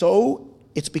so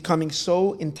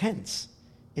intense.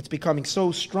 It's becoming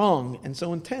so strong and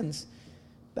so intense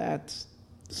that,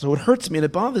 so it hurts me and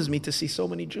it bothers me to see so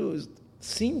many Jews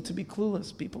seem to be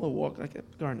clueless. People who walk like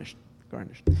garnished.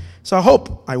 So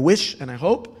I wish and I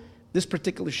hope this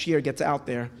particular shiur gets out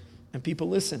there and people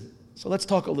listen. So let's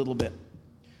talk a little bit.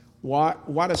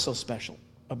 What is so special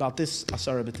about this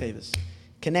Asara B'Teves?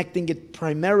 Connecting it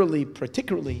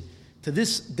particularly to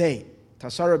this day, to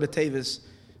Asara B'Teves,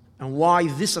 and why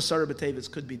this Asara B'Teves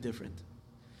could be different.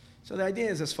 So the idea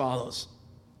is as follows.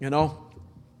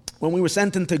 When we were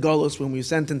sent into Golus, when we were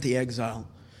sent into exile,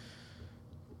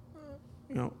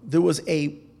 there was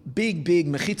a big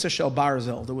mechitza shel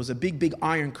barzel. There was a big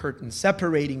iron curtain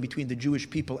separating between the Jewish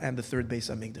people and the third Beis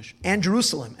HaMikdash, and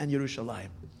Jerusalem and Yerushalayim.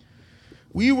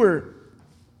 We were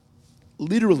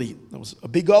literally, there was a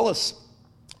big Golus,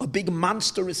 a big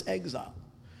monstrous exile,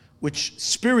 which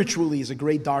spiritually is a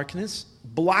great darkness,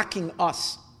 blocking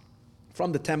us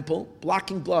from the temple,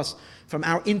 blocking us from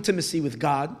our intimacy with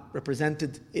God,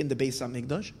 represented in the Beis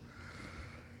HaMikdash.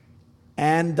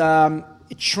 And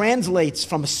it translates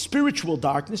from a spiritual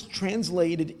darkness,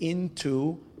 translated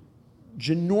into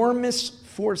ginormous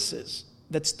forces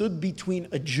that stood between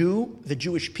a Jew, the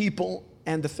Jewish people,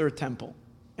 and the third temple,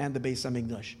 and the Beis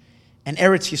HaMikdash, and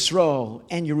Eretz Yisrael,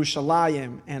 and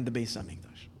Yerushalayim, and the Beis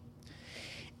HaMikdash.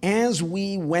 As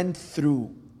we went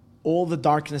through all the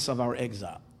darkness of our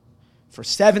exile, for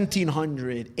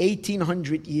 1700,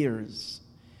 1800 years,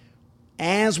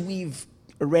 as we've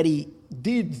already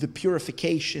did the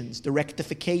purifications, the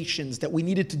rectifications that we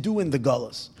needed to do in the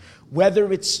Gullus,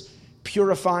 whether it's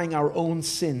purifying our own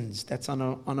sins, that's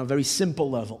on a very simple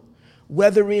level,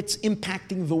 whether it's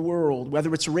impacting the world,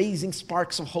 whether it's raising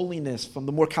sparks of holiness from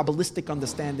the more Kabbalistic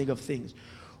understanding of things,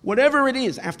 whatever it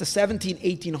is, after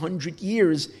 1800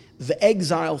 years, the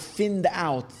exile thinned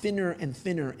out, thinner and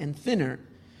thinner and thinner.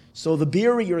 So the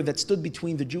barrier that stood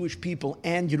between the Jewish people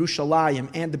and Yerushalayim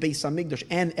and the Beis HaMikdash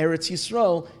and Eretz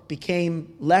Yisrael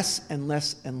became less and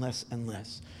less and less and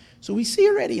less. So we see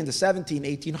already in the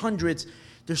 1800s,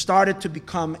 there started to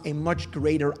become a much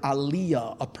greater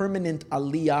aliyah, a permanent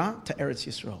aliyah to Eretz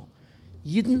Yisrael.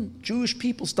 Yidden, Jewish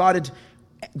people started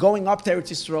going up to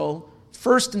Eretz Yisrael,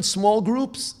 first in small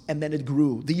groups, and then it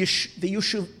grew. The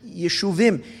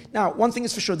Yeshuvim. Now, one thing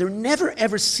is for sure, there never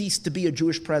ever ceased to be a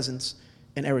Jewish presence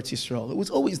in Eretz Yisrael. It was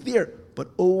always there,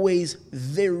 but always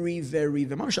very, very,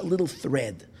 very much a little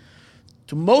thread.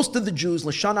 To most of the Jews,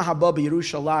 Lashana Haba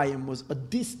Yerushalayim was a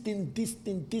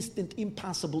distant,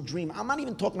 impossible dream. I'm not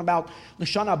even talking about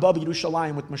Lashana Haba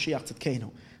Yerushalayim with Mashiach Tzidkenu.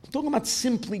 I'm talking about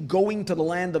simply going to the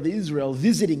land of Israel,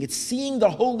 visiting it, seeing the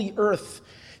holy earth,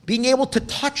 being able to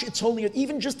touch its holy earth,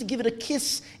 even just to give it a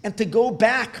kiss and to go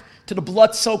back to the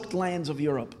blood-soaked lands of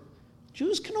Europe.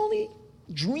 Jews can only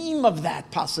dream of that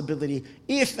possibility,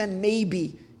 if and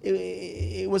maybe.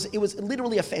 It was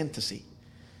literally a fantasy.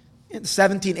 In the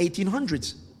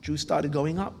 1800s, Jews started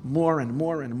going up more and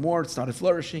more and more. It started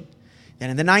flourishing. Then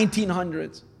in the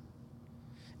 1900s,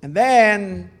 and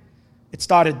then it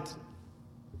started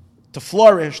to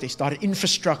flourish. They started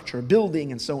infrastructure,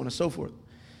 building, and so on and so forth.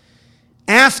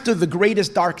 After the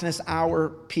greatest darkness our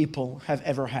people have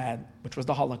ever had, which was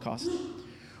the Holocaust,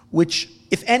 which,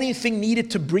 if anything,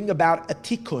 needed to bring about a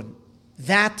tikkun,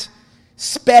 that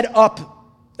sped up,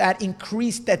 that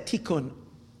increased that tikkun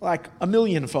like a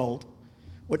millionfold.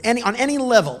 On any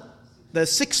level, the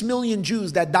 6 million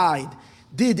Jews that died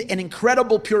did an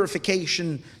incredible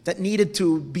purification that needed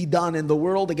to be done in the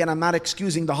world. Again, I'm not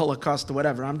excusing the Holocaust or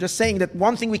whatever. I'm just saying that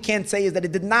one thing we can't say is that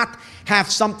it did not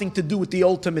have something to do with the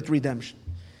ultimate redemption.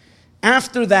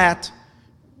 After that,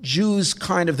 Jews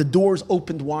the doors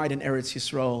opened wide in Eretz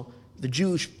Yisrael. The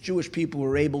Jewish people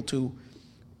were able to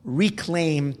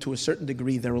reclaim, to a certain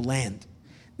degree, their land.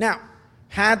 Now,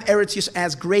 had Eretz Yisrael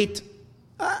as great...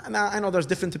 now, I know there's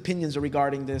different opinions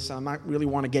regarding this. I don't really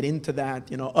want to get into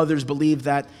that. Others believe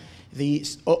that the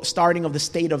starting of the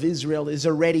state of Israel is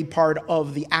already part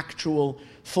of the actual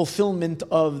fulfillment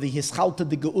of the Hischalta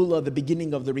de Geula, the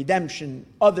beginning of the redemption.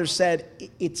 Others said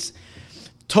it's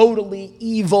totally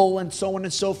evil and so on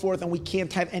and so forth, and we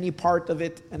can't have any part of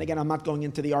it. And again, I'm not going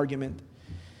into the argument.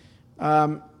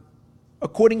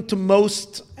 According to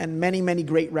most and many, many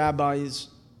great rabbis,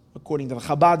 according to the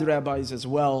Chabad rabbis as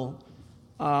well,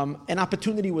 an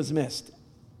opportunity was missed.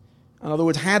 In other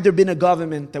words, had there been a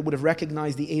government that would have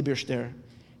recognized the Eibishter,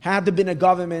 had there been a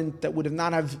government that would have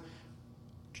not have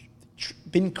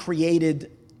been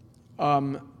created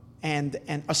and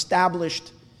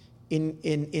established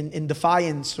in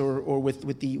defiance or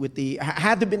with the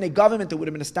had there been a government that would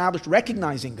have been established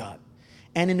recognizing God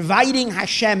and inviting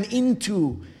Hashem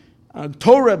into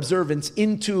Torah observance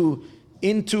into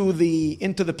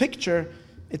the picture,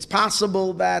 it's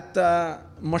possible that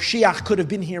Mashiach could have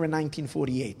been here in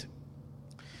 1948.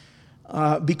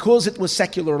 Because it was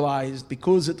secularized,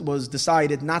 because it was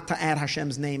decided not to add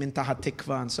Hashem's name into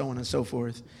Hatikva and so on and so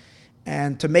forth,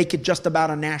 and to make it just about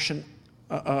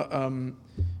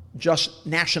just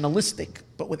nationalistic,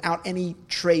 but without any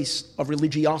trace of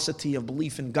religiosity, of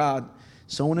belief in God,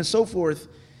 so on and so forth,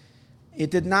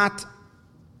 it did not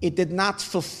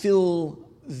fulfill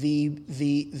the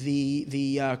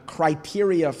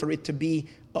criteria for it to be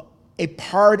a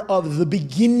part of the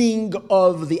beginning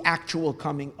of the actual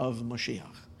coming of Mashiach.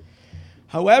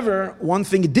 However, one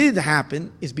thing did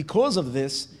happen is because of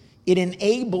this, it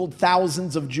enabled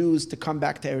thousands of Jews to come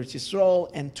back to Eretz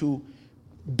Yisrael and to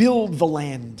build the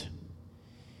land.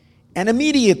 And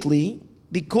immediately,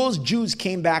 because Jews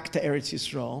came back to Eretz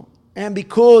Yisrael, and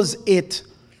because it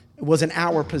was in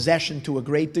our possession to a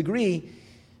great degree,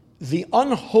 the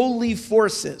unholy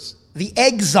forces, the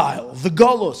exile, the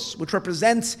Golus, which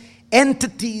represents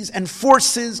entities and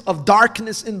forces of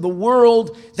darkness in the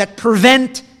world that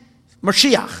prevent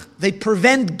Mashiach. They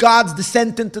prevent God's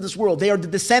descent into this world. They are the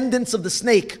descendants of the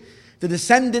snake, the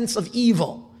descendants of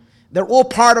evil. They're all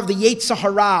part of the Yetzer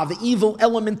Hara, the evil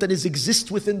element that exists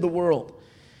within the world.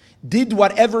 Did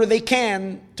whatever they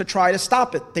can to try to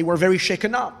stop it. They were very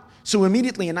shaken up. So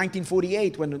immediately in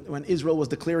 1948, when Israel was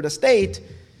declared a state,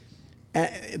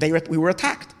 we were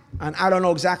attacked. And I don't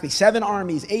know exactly, 7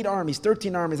 armies, 8 armies,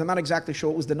 13 armies, I'm not exactly sure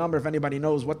what was the number, if anybody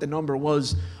knows what the number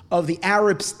was, of the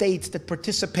Arab states that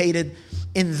participated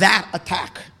in that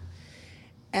attack.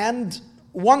 And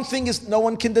one thing is no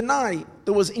one can deny,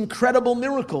 there was incredible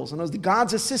miracles, and it was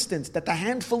God's assistance that the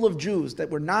handful of Jews that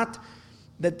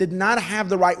did not have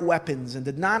the right weapons and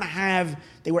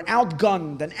they were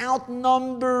outgunned and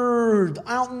outnumbered,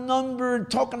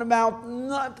 talking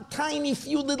about tiny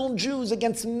few little Jews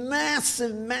against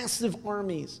massive, massive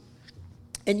armies.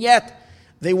 And yet,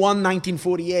 they won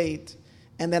 1948,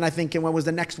 and then I think, when was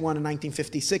the next one, in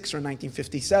 1956 or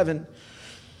 1957?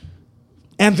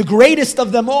 And the greatest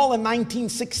of them all in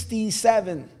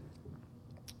 1967,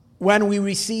 when we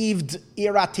received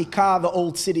Ir Atikah, the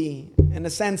old city. In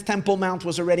a sense, Temple Mount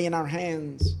was already in our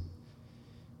hands.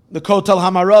 The Kotel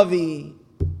Hamaravi.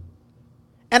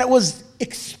 And it was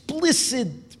explicit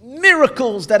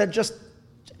miracles that had just...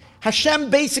 Hashem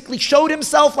basically showed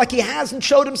himself like he hasn't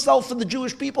showed himself for the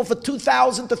Jewish people for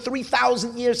 2,000 to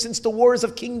 3,000 years since the wars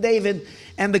of King David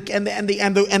and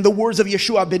the wars of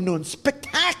Yeshua ben Nun.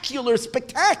 Spectacular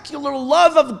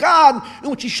love of God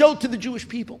in which he showed to the Jewish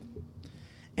people.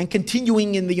 And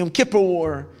continuing in the Yom Kippur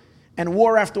War and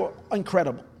war after war,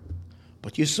 incredible.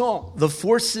 But you saw the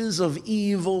forces of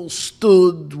evil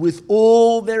stood with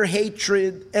all their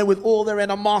hatred and with all their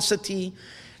animosity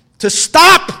to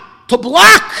stop, to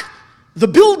block the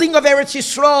building of Eretz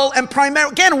Yisrael. And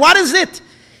primarily, again, what is it?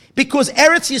 Because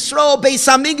Eretz Yisrael, Beis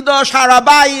HaMikdash,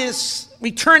 Harabayis,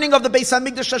 returning of the Beis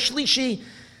HaMikdash HaShlishi,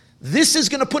 this is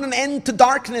going to put an end to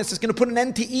darkness. It's going to put an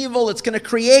end to evil. It's going to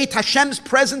create Hashem's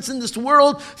presence in this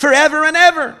world forever and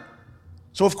ever.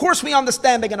 So of course we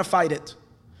understand they're going to fight it.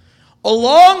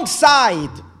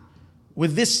 Alongside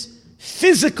with this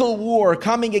physical war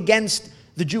coming against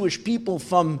the Jewish people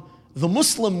from the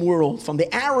Muslim world, from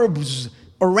the Arabs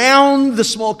around the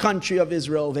small country of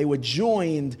Israel, they were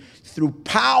joined through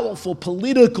powerful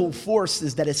political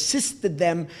forces that assisted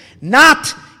them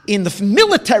not in the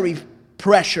military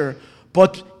pressure,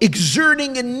 but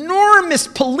exerting enormous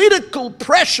political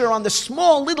pressure on the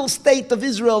small little state of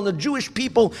Israel and the Jewish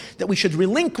people that we should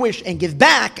relinquish and give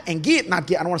back and give, I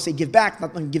don't want to say give back,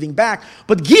 not giving back,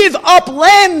 but give up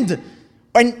land.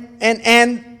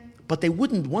 But they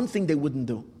wouldn't, one thing they wouldn't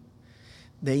do.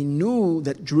 They knew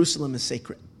that Jerusalem is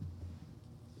sacred.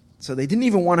 So they didn't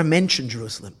even want to mention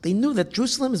Jerusalem. They knew that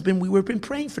Jerusalem we've been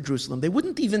praying for Jerusalem. They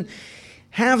wouldn't even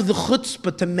have the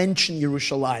chutzpah to mention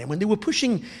Yerushalayim. When they were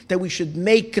pushing that we should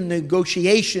make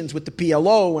negotiations with the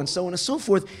PLO and so on and so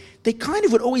forth, they kind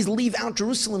of would always leave out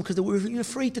Jerusalem because they were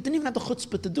afraid. They didn't even have the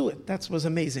chutzpah to do it. That was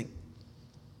amazing.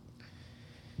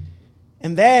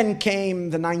 And then came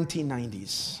the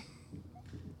 1990s.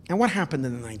 And what happened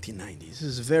in the 1990s? This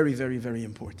is very, very, very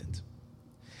important.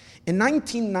 In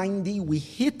 1990, we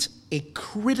hit a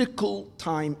critical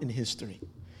time in history.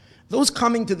 Those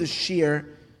coming to the Shir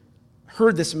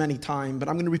heard this many times, but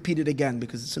I'm going to repeat it again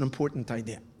because it's an important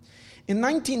idea. In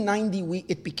 1990,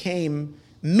 it became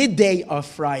midday of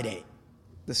Friday.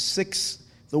 God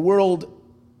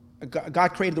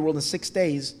created the world in 6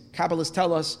 days. Kabbalists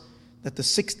tell us that the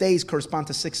 6 days correspond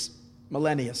to 6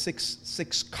 millennia,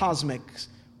 six cosmics,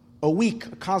 a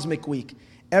cosmic week.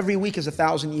 Every week is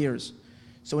 1,000 years.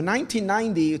 So in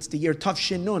 1990, it's the year Tav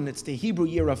Shin Nun. It's the Hebrew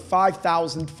year of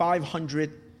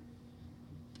 5,500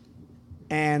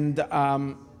 and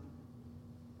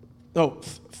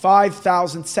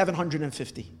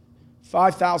 5,750.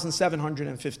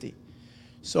 5,750.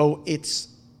 So there's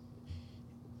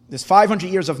 500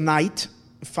 years of night,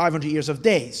 500 years of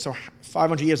days. So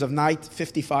 500 years of night,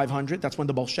 5,500. That's when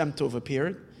the Baal Shem Tov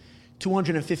appeared.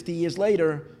 250 years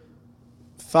later,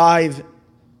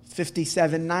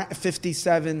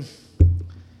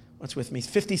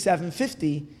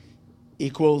 5750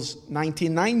 equals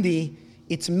 1990.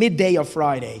 It's midday of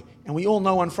Friday. And we all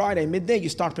know on Friday, midday, you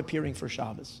start preparing for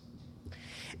Shabbos.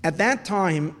 At that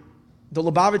time, the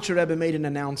Lubavitcher Rebbe made an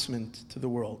announcement to the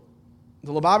world.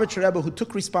 The Lubavitcher Rebbe who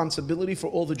took responsibility for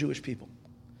all the Jewish people.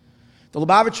 The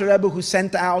Lubavitcher Rebbe who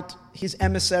sent out his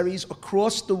emissaries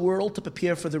across the world to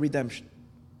prepare for the redemption.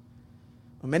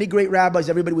 Many great rabbis,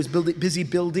 everybody was busy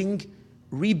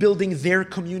rebuilding their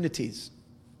communities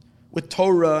with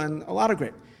Torah and a lot of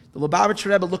great. The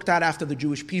Lubavitcher Rebbe looked out after the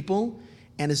Jewish people,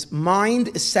 and his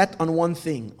mind is set on one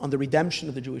thing, on the redemption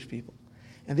of the Jewish people.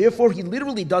 And therefore, he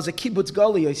literally does a kibbutz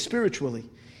galiyah spiritually.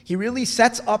 He really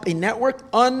sets up a network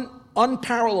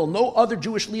unparalleled. No other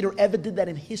Jewish leader ever did that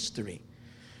in history.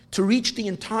 To reach the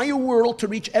entire world, to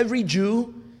reach every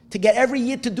Jew, to get every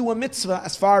Yid to do a mitzvah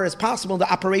as far as possible.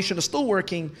 The operation is still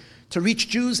working. To reach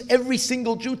Jews, every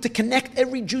single Jew, to connect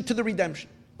every Jew to the redemption.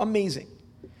 Amazing.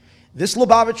 This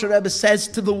Lubavitcher Rebbe says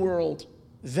to the world,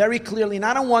 very clearly,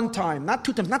 not at one time, not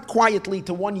two times, not quietly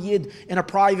to one Yid in a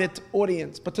private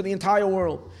audience, but to the entire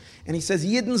world. And he says,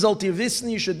 Yidden sollt ihr wissen,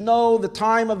 you should know the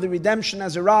time of the redemption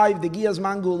has arrived, the Gias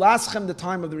Mangu Laschem, the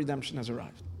time of the redemption has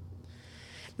arrived.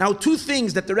 Now, two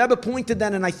things that the Rebbe pointed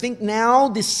then, and I think now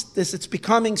this it's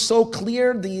becoming so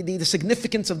clear, the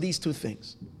significance of these two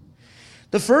things.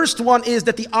 The first one is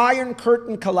that the Iron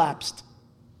Curtain collapsed.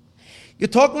 You're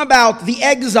talking about the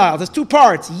exile. There's two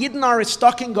parts. Yidden are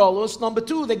stuck in Golus. Number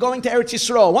two, they're going to Eretz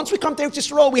Yisrael. Once we come to Eretz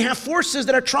Yisrael, we have forces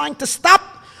that are trying to stop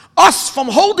us from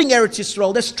holding Eretz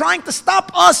Yisrael. They're trying to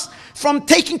stop us from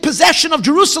taking possession of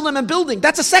Jerusalem and building.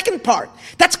 That's the second part.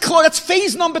 That's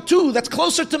phase number two. That's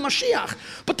closer to Mashiach.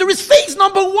 But there is phase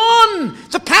number one.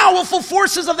 The powerful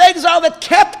forces of exile that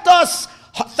kept us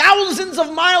thousands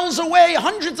of miles away,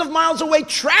 hundreds of miles away,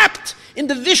 trapped in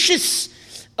the vicious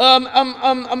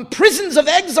prisons of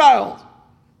exile.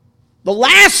 The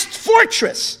last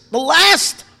fortress, the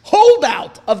last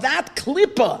holdout of that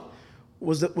klippa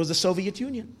was the Soviet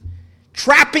Union.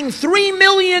 Trapping 3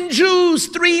 million Jews,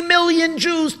 3 million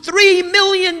Jews, 3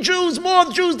 million Jews, more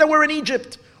Jews that were in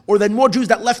Egypt, or than more Jews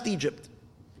that left Egypt.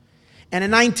 And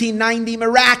in 1990,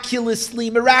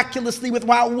 miraculously, with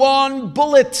one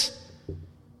bullet,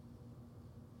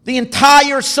 the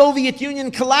entire Soviet Union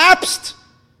collapsed,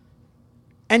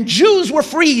 and Jews were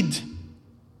freed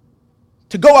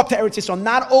to go up to Eretz Yisrael.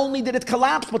 Not only did it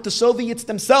collapse, but the Soviets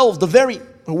themselves,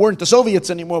 who weren't the Soviets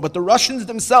anymore, but the Russians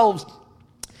themselves,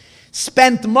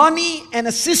 spent money and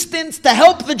assistance to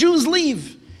help the Jews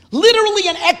leave. Literally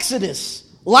an exodus,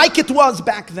 like it was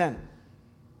back then.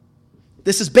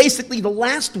 This is basically the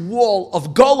last wall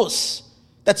of Golus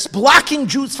that's blocking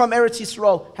Jews from Eretz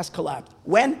Yisrael has collapsed.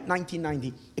 When?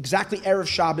 1990. Exactly Erev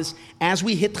Shabbos. As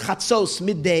we hit Chatzos,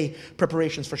 midday,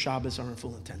 preparations for Shabbos are in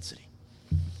full intensity.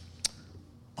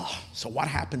 So what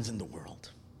happens in the world?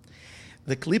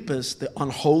 The klippas, the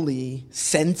unholy,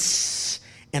 sense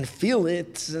and feel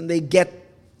it, and they get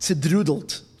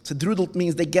tzedrudelt. Tzedrudelt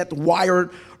means they get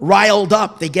riled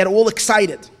up. They get all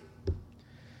excited.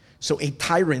 So a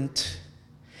tyrant,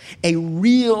 a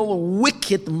real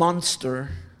wicked monster,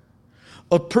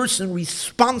 a person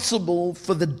responsible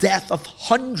for the death of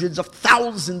hundreds of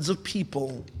thousands of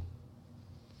people,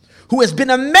 who has been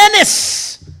a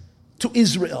menace to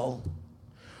Israel,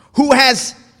 who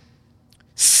has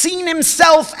seen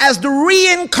himself as the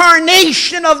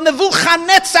reincarnation of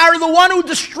Nebuchadnezzar, the one who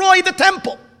destroyed the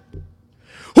temple,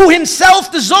 who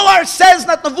himself, the Zohar says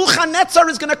that Nebuchadnezzar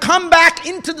is going to come back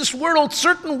into this world.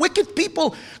 Certain wicked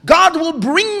people, God will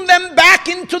bring them back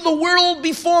into the world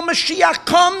before Mashiach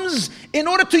comes in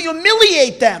order to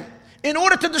humiliate them, in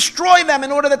order to destroy them,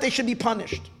 in order that they should be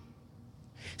punished.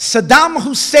 Saddam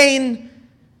Hussein,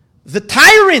 the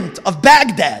tyrant of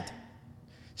Baghdad,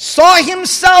 saw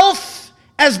himself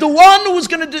as the one who's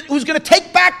going to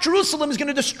take back Jerusalem, is going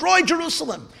to destroy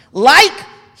Jerusalem. Like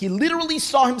he literally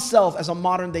saw himself as a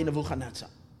modern day Nebuchadnezzar.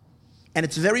 And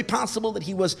it's very possible that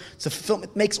he was,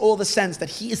 it makes all the sense that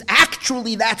he is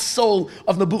actually that soul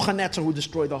of Nebuchadnezzar who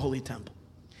destroyed the Holy Temple.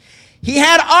 He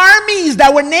had armies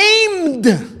that were named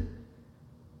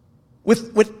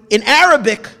with in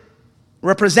Arabic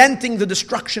representing the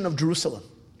destruction of Jerusalem.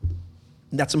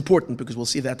 And that's important because we'll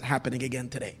see that happening again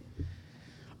today.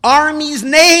 Armies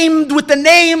named with the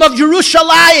name of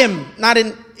Jerusalem, not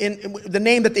in the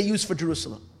name that they use for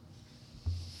Jerusalem.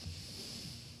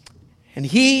 And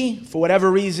he, for whatever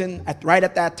reason, right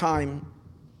at that time,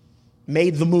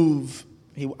 made the move.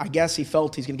 I guess he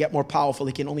felt he's going to get more powerful.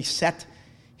 He can only set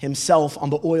himself on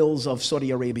the oils of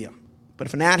Saudi Arabia. But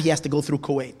for that, he has to go through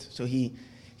Kuwait. So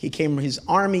his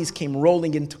armies came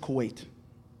rolling into Kuwait.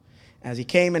 As he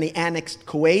came and he annexed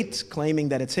Kuwait, claiming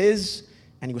that it's his,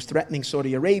 and he was threatening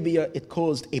Saudi Arabia, it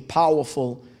caused a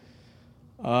powerful,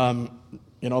 the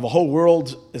whole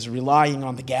world is relying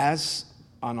on the gas,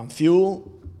 on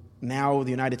fuel. Now the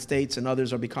United States and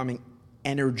others are becoming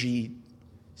energy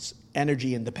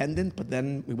independent, but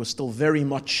then we were still very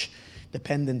much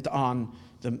dependent on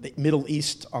the Middle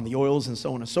East, on the oils and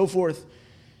so on and so forth.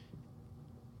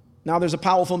 Now there's a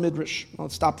powerful midrash.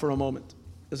 Let's stop for a moment.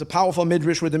 There's a powerful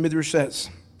midrash where the midrash says,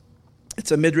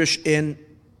 it's a midrash in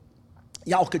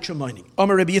Yalkut Shemoni.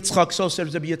 Omer Rabbi Yitzchak, so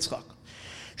says Rabbi Yitzchak.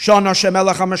 Shana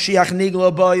Shemelach HaMashiach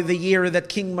Nigla Boy, the year that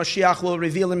King Mashiach will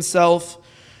reveal himself.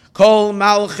 Kol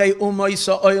malchei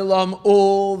umoisa oilam,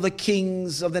 all the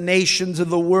kings of the nations of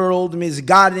the world,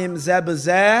 mizgadim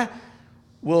zebazeh,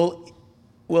 will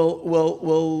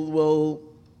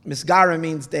misgara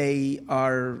means they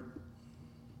are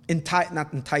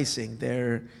not enticing.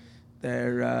 They're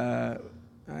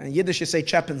in Yiddish you say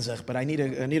chepenzich, but I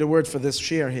need a word for this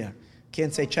shir here.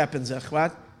 Can't say chepenzich.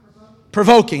 What?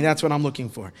 Provoking. That's what I'm looking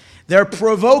for. They're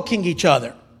provoking each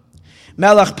other.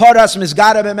 Melech Paras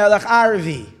misgara b'melech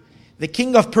Arvi. The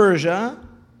king of Persia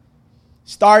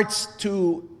starts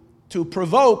to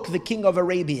provoke the king of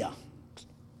Arabia.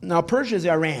 Now Persia is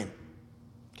Iran.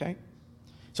 Okay?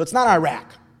 So it's not Iraq.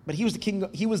 But he was the king,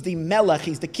 he was the melech,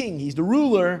 he's the king, he's the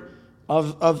ruler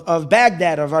of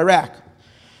Baghdad, of Iraq.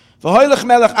 So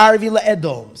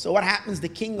what happens? The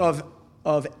king of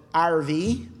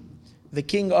Arvi, the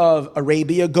king of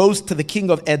Arabia, goes to the king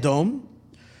of Edom.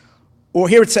 Or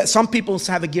here it says, some people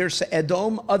have a Girsa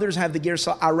Edom, others have the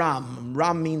Girsa Aram.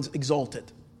 Ram means exalted.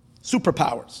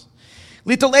 Superpowers.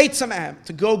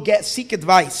 To go seek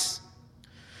advice.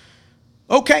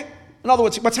 Okay. In other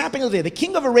words, what's happening there? The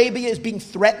king of Arabia is being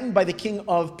threatened by the king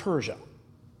of Persia.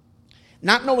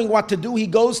 Not knowing what to do, he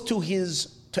goes to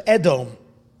Edom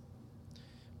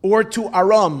or to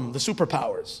Aram, the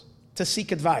superpowers, to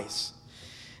seek advice.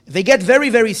 They get very,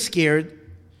 very scared.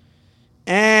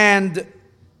 And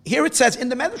here it says, in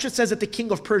the Medrash it says that the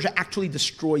king of Persia actually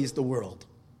destroys the world.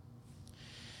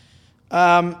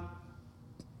 We'll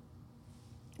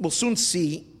soon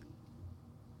see.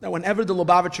 Now, whenever the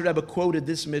Lubavitcher Rebbe quoted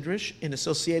this midrash in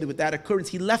associated with that occurrence,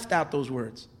 he left out those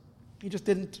words. He just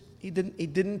didn't. He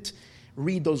didn't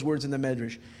read those words in the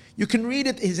midrash. You can read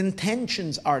it. His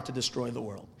intentions are to destroy the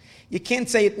world. You can't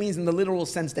say it means in the literal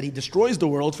sense that he destroys the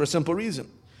world for a simple reason,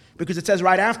 because it says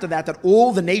right after that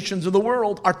all the nations of the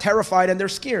world are terrified and they're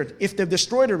scared. If they've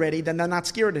destroyed already, then they're not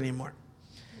scared anymore.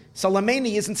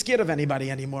 Soleimani isn't scared of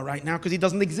anybody anymore right now because he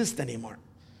doesn't exist anymore,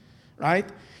 right?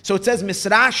 So it says,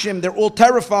 Misrashim, they're all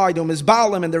terrified,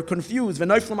 Mizbalim, and they're confused.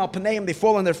 V'noiflim al paneim, they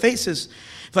fall on their faces.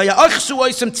 And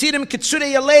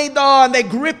they're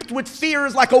gripped with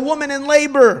fears like a woman in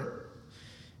labor.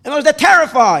 In other words, they're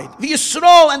terrified.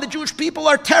 V'Yisrael and the Jewish people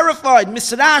are terrified.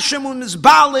 Misrashim and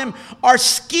Mizbalim are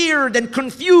scared and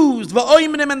confused.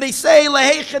 V'oimrim, and they say,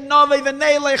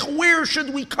 where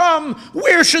should we come?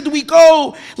 Where should we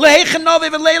go? Where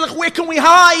can we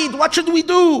hide? What should we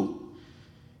do?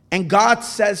 And God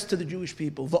says to the Jewish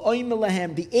people, the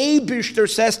Eibishter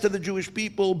says to the Jewish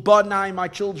people, Banai, my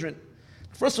children.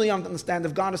 First of all, you have to understand,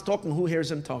 if God is talking, who hears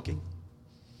him talking?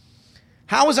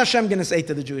 How is Hashem going to say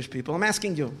to the Jewish people? I'm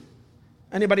asking you.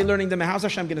 Anybody learning them? How's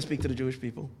Hashem going to speak to the Jewish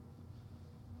people?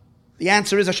 The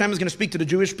answer is Hashem is going to speak to the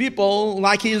Jewish people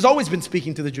like he has always been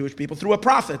speaking to the Jewish people, through a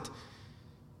prophet.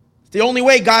 The only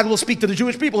way God will speak to the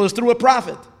Jewish people is through a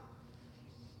prophet.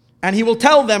 And he will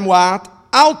tell them what?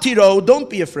 Al tiro, don't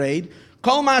be afraid.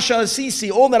 Kol masha asisi,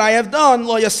 all that I have done,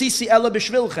 lo yasisi ela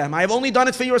b'shvilchem. I have only done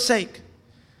it for your sake.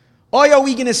 Oh, are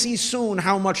we going to see soon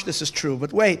how much this is true?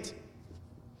 But wait.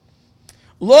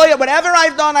 Lo, whatever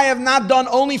I've done, I have not done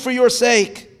only for your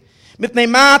sake. Mipnei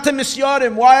ma'atem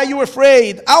misyarim, why are you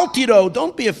afraid? Al tiro,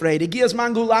 don't be afraid. Igiyaz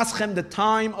mangu laschem, the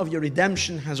time of your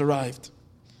redemption has arrived.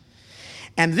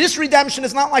 And this redemption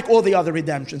is not like all the other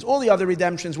redemptions. All the other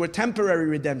redemptions were temporary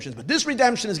redemptions, but this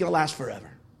redemption is going to last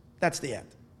forever. That's the end.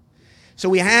 So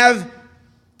we have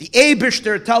the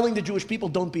Eibishter telling the Jewish people,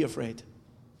 don't be afraid.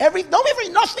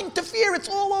 Nothing to fear. It's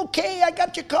all okay. I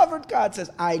got you covered. God says,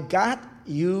 I got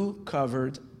you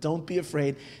covered. Don't be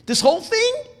afraid. This whole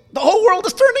thing, the whole world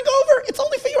is turning over. It's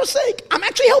only for your sake. I'm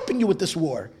actually helping you with this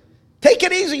war. Take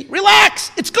it easy.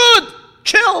 Relax. It's good.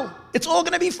 Chill. It's all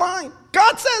going to be fine.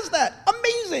 God says that.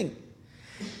 Amazing.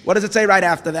 What does it say right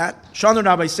after that? Shanu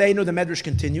Rabbi Seinu, the Medrash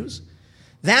continues.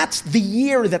 That's the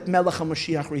year that Melech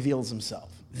HaMashiach reveals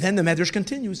himself. Then the Medrash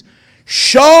continues.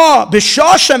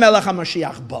 B'shasha Melech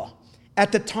HaMashiach ba.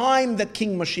 At the time that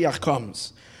King Mashiach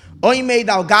comes. Oimed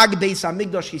al gag beis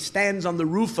hamikdash, he stands on the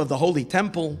roof of the holy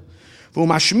temple.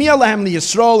 V'umashmiya lahem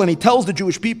liyisrael, and he tells the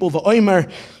Jewish people, v'oimer,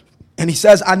 and he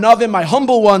says, Anavim, my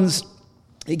humble ones,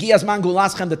 Igiyaz man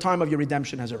gulaschem, the time of your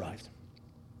redemption has arrived.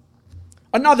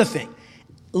 Another thing,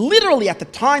 literally at the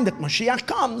time that Mashiach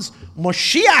comes,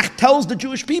 Mashiach tells the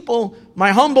Jewish people,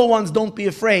 my humble ones, don't be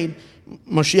afraid.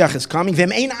 Mashiach is coming.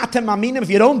 If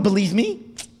you don't believe me.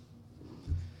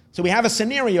 So we have a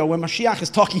scenario where Mashiach is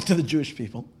talking to the Jewish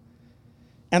people,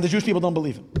 and the Jewish people don't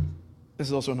believe him. This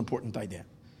is also an important idea.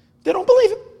 They don't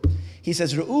believe him. He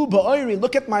says, Re'u ba'oiri,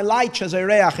 look at my light,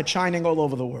 shazareach, it's shining all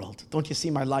over the world. Don't you see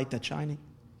my light that's shining?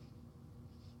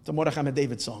 It's a Mordechai and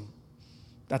David song.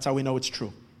 That's how we know it's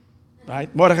true.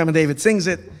 Right? Mordechai and David sings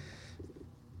it.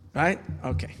 Right?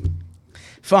 Okay.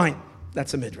 Fine.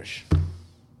 That's a midrash.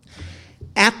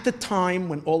 At the time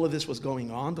when all of this was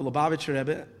going on, the Lubavitcher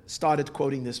Rebbe started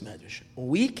quoting this medrash.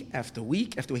 Week after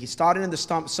week after week. He started in the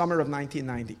summer of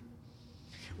 1990.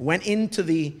 Went into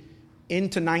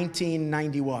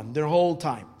 1991, their whole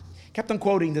time. Kept on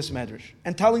quoting this medrash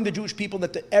and telling the Jewish people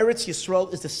that the Eretz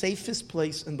Yisrael is the safest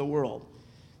place in the world.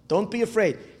 Don't be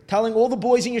afraid. Telling all the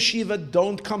boys in yeshiva,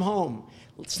 don't come home.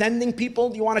 Sending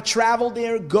people, you want to travel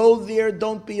there, go there,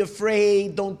 don't be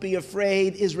afraid, don't be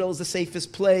afraid. Israel is the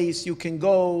safest place, you can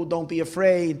go, don't be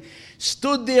afraid.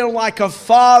 Stood there like a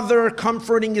father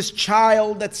comforting his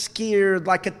child that's scared,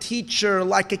 like a teacher,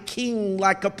 like a king,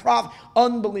 like a prophet.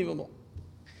 Unbelievable.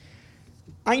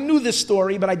 I knew this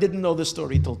story, but I didn't know this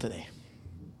story till today.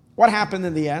 What happened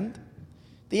in the end?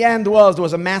 The end was, there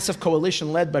was a massive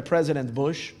coalition led by President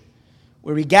Bush,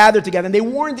 where we gathered together, and they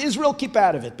warned Israel, keep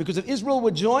out of it, because if Israel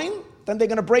would join, then they're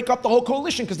going to break up the whole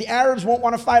coalition, because the Arabs won't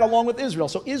want to fight along with Israel.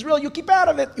 So Israel, you keep out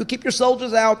of it, you keep your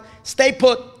soldiers out, stay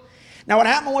put. Now what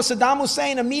happened was Saddam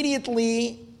Hussein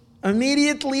immediately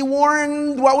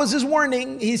warned, what was his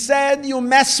warning? He said, you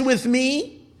mess with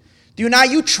me,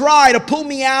 you try to pull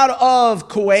me out of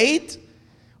Kuwait,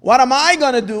 what am I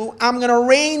going to do? I'm going to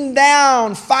rain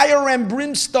down fire and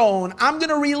brimstone. I'm going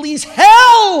to release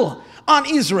hell on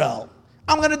Israel.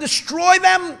 I'm going to destroy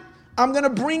them. I'm going to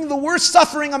bring the worst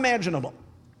suffering imaginable.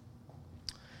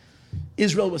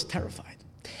 Israel was terrified.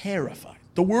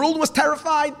 The world was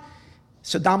terrified.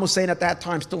 Saddam Hussein at that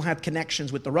time still had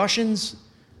connections with the Russians.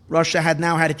 Russia had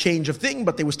now had a change of thing,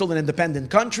 but they were still an independent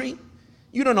country.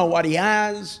 You don't know what he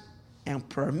has. And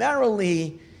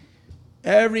primarily,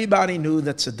 everybody knew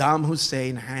that Saddam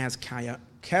Hussein has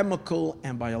chemical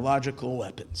and biological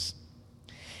weapons.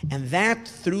 And that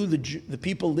through the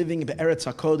people living in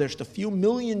Eretz HaKodesh, the few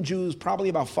million Jews, probably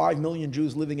about 5 million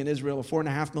Jews living in Israel, or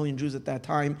 4.5 million Jews at that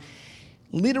time,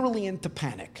 literally into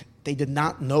panic. They did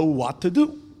not know what to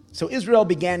do. So Israel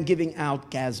began giving out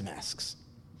gas masks.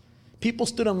 People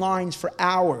stood in lines for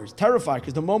hours, terrified,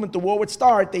 because the moment the war would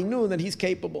start, they knew that he's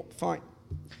capable. Fine.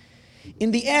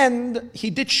 In the end,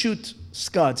 he did shoot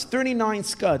Scuds. 39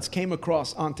 Scuds came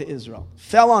across onto Israel.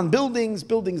 Fell on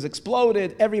buildings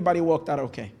exploded, everybody walked out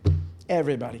okay.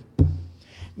 Everybody.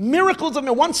 Miracles of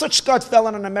one such Scud fell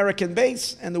on an American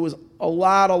base, and there was a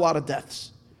lot of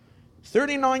deaths.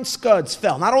 39 Scuds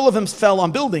fell. Not all of them fell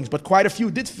on buildings, but quite a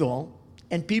few did fall.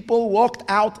 And people walked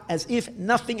out as if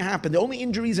nothing happened. The only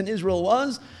injuries in Israel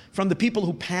was from the people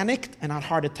who panicked and had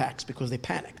heart attacks because they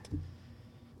panicked.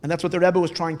 And that's what the Rebbe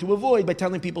was trying to avoid by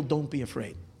telling people, don't be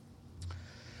afraid.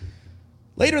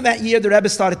 Later that year, the Rebbe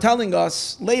started telling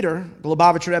us, the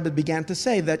Lubavitcher Rebbe began to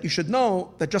say that you should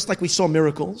know that just like we saw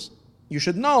miracles, you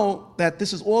should know that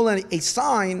this is all a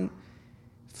sign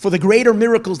for the greater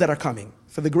miracles that are coming.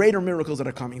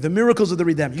 The miracles of the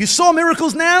redemption. You saw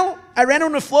miracles now? I ran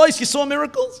on the floors, you saw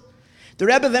miracles? The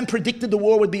Rebbe then predicted the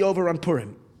war would be over on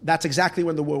Purim. That's exactly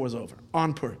when the war was over,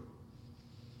 on Purim.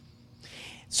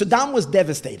 Saddam was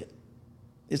devastated.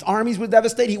 His armies were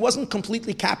devastated. He wasn't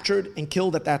completely captured and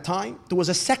killed at that time. There was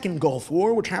a second Gulf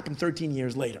War, which happened 13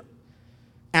 years later,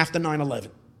 after 9/11.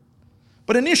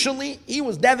 But initially, he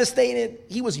was devastated.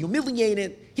 He was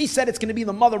humiliated. He said it's going to be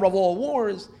the mother of all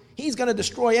wars. He's going to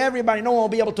destroy everybody. No one will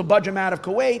be able to budge him out of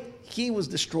Kuwait. He was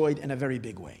destroyed in a very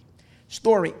big way.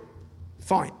 Story,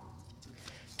 fine.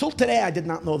 Till today, I did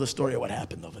not know the story of what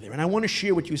happened over there. And I want to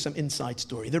share with you some inside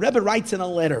story. The Rebbe writes in a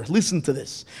letter, listen to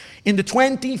this. In the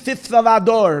 25th of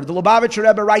Adar, the Lubavitcher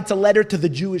Rebbe writes a letter to the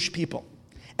Jewish people.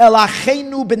 El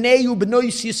Achenu b'neyu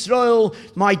b'nois Yisrael,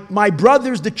 my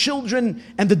brothers, the children,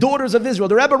 and the daughters of Israel.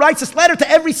 The Rebbe writes this letter to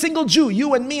every single Jew,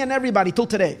 you and me and everybody, till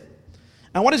today.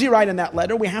 And what does he write in that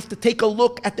letter? We have to take a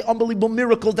look at the unbelievable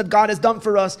miracles that God has done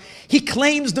for us. He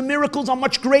claims the miracles are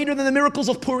much greater than the miracles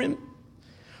of Purim.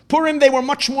 Purim, they were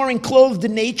much more enclosed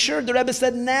in nature. The Rebbe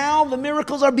said, now the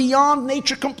miracles are beyond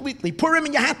nature completely. Purim,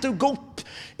 you had to go,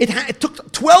 it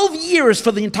took 12 years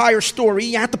for the entire story.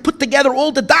 You had to put together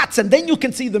all the dots, and then you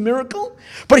can see the miracle.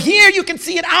 But here you can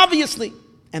see it obviously.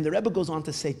 And the Rebbe goes on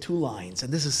to say 2 lines,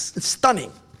 and it's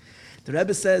stunning. The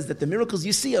Rebbe says that the miracles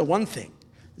you see are one thing.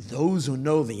 Those who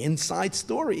know the inside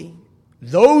story,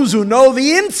 know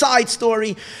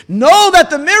that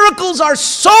the miracles are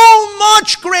so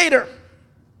much greater.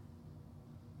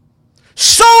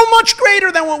 So much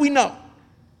greater than what we know.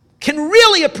 Can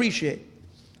really appreciate.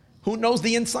 Who knows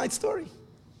the inside story?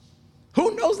 The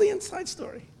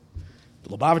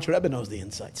Lubavitcher Rebbe knows the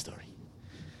inside story.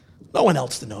 No one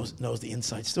else knows the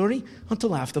inside story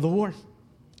until after the war.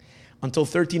 Until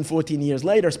 13, 14 years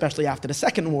later, especially after the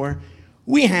Second War,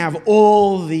 we have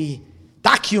all the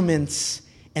documents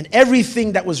and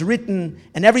everything that was written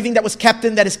and everything that is kept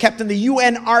in the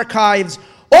UN archives,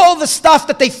 all the stuff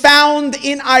that they found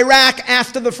in Iraq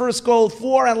after the first Gulf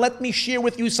War. And let me share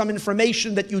with you some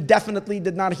information that you definitely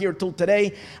did not hear till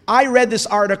today. I read this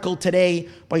article today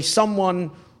by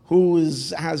someone who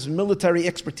has military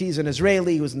expertise, an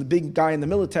Israeli, who was the big guy in the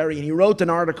military, and he wrote an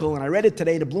article, and I read it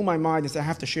today, it blew my mind. I said, I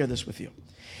have to share this with you.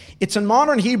 It's in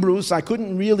modern Hebrew, so I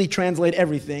couldn't really translate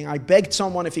everything. I begged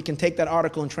someone if he can take that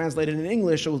article and translate it in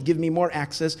English, it will give me more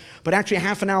access. But actually,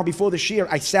 half an hour before the shiur,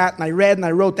 I sat and I read and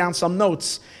I wrote down some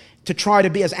notes to try to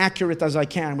be as accurate as I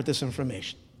can with this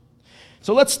information.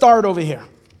 So let's start over here.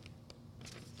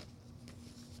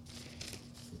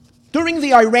 During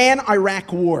the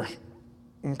Iran-Iraq war,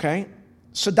 okay,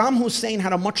 Saddam Hussein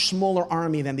had a much smaller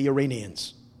army than the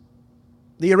Iranians.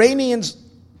 The Iranians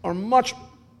are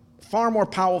far more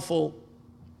powerful.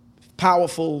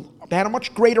 They had a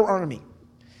much greater army.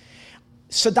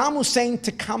 Saddam Hussein,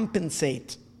 to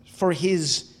compensate for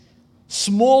his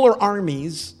smaller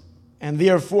armies, and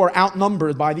therefore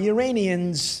outnumbered by the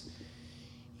Iranians,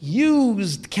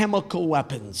 used chemical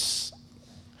weapons.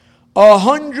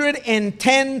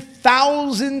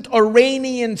 110,000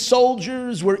 Iranian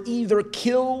soldiers were either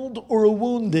killed or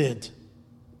wounded.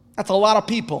 That's a lot of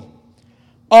people.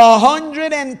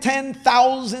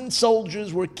 110,000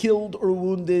 soldiers were killed or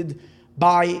wounded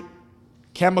by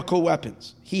chemical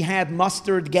weapons. He had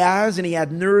mustard gas and he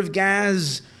had nerve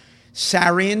gas,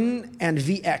 sarin, and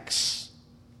VX.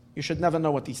 You should never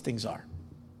know what these things are.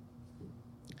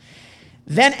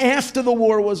 Then after the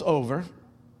war was over,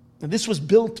 and this was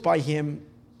built by him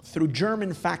through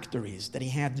German factories that he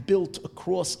had built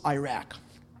across Iraq.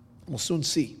 We'll soon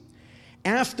see.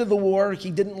 After the war,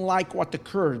 he didn't like what the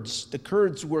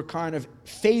Kurds were kind of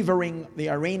favoring the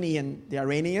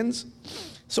Iranians.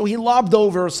 So he lobbed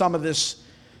over some of this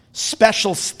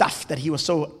special stuff that he was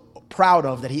so proud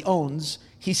of, that he owns.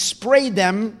 He sprayed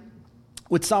them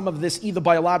with some of this either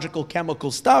biological,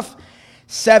 chemical stuff.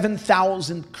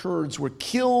 7,000 Kurds were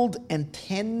killed and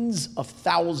tens of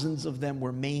thousands of them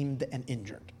were maimed and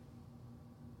injured.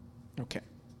 Okay.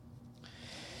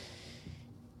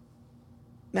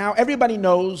 Now, everybody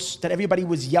knows that everybody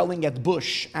was yelling at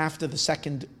Bush after the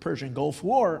Second Persian Gulf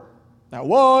War. Now,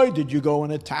 why did you go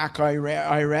and attack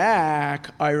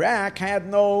Iraq? Iraq had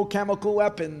no chemical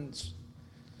weapons.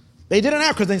 They didn't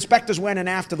have, because the inspectors went in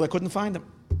after, but couldn't find them.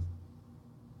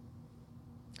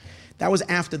 That was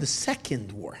after the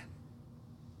Second War.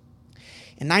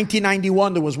 In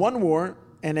 1991, there was one war,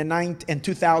 and in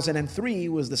 2003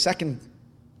 was the Second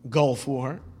Gulf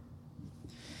War.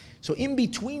 So in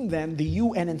between them, the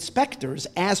UN inspectors,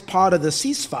 as part of the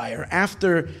ceasefire,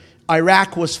 after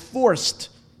Iraq was forced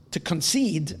to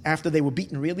concede, after they were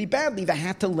beaten really badly, they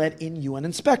had to let in UN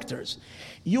inspectors.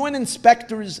 UN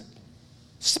inspectors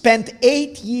spent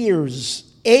 8 years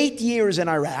in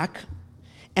Iraq,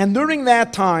 and during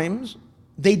that time,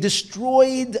 they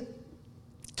destroyed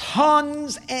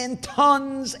tons and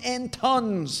tons and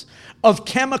tons of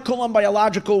chemical and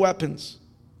biological weapons.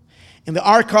 In the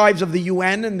archives of the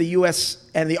UN and the US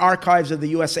and the archives of the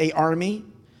USA Army,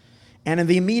 and in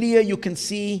the media, you can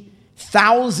see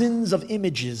thousands of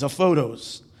images, of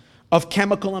photos of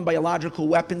chemical and biological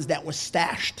weapons that were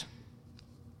stashed.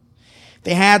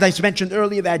 They had, as mentioned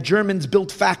earlier, that Germans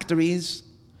built factories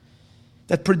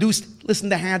that produced, you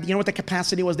know what the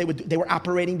capacity was they were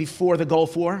operating before the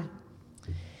Gulf War?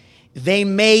 They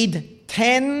made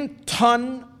 10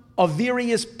 tons of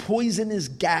various poisonous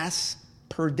gas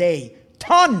per day.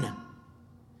 10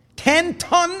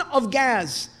 tons of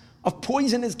gas, of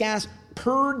poisonous gas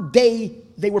per day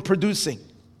they were producing.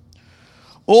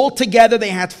 Altogether, they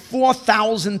had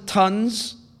 4,000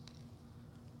 tons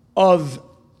of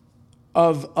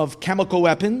chemical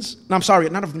weapons. No, I'm sorry,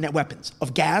 not of net weapons,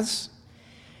 of gas.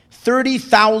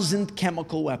 30,000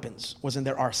 chemical weapons was in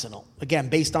their arsenal. Again,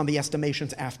 based on the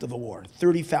estimations after the war.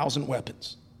 30,000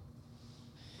 weapons.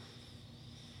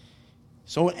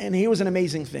 So, and here was an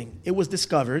amazing thing. It was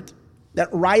discovered that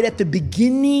right at the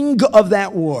beginning of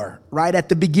that war, right at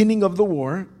the beginning of the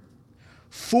war,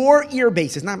 4 air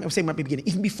bases, not I'm saying at the beginning,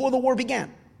 even before the war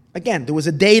began. Again, there was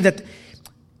a day that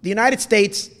the United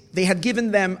States, they had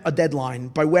given them a deadline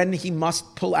by when he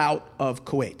must pull out of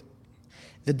Kuwait.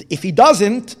 If he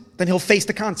doesn't, then he'll face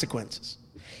the consequences.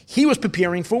 He was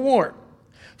preparing for war.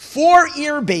 4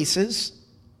 air bases,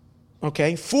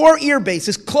 okay, 4 air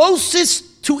bases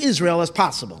closest to Israel as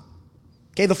possible.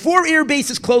 Okay, the 4 air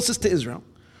bases closest to Israel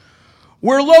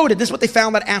were loaded. This is what they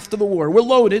found out after the war. Were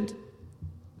loaded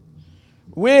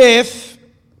with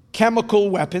chemical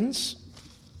weapons.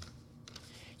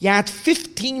 You had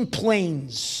 15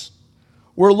 planes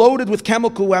were loaded with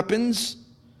chemical weapons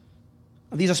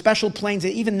These are special planes.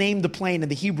 They even named the plane in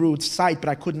the Hebrew site, but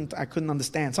I couldn't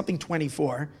understand. Something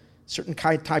 24, certain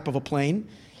type of a plane.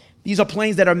 These are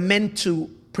planes that are meant to,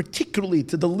 particularly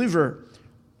to deliver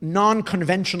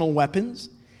non-conventional weapons,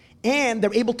 and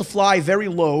they're able to fly very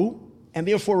low and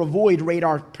therefore avoid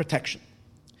radar protection.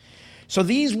 So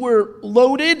these were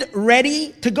loaded,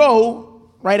 ready to go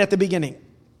right at the beginning.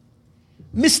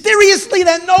 Mysteriously,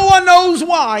 that no one knows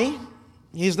why,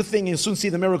 here's the thing, you'll soon see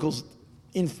the miracles.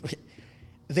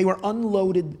 They were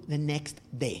unloaded the next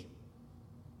day.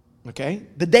 Okay?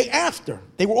 The day after,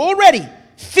 they were already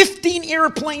 15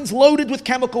 airplanes loaded with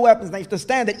chemical weapons. Now you have to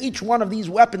understand that each one of these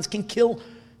weapons can kill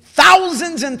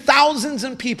thousands and thousands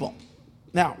of people.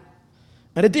 Now,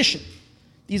 in addition,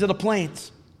 these are the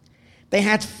planes. They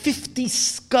had 50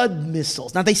 Scud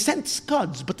missiles. Now they sent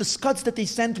Scuds, but the Scuds that they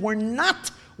sent were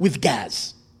not with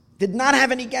gas. Did not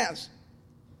have any gas.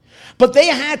 But they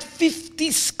had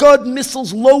 50 Scud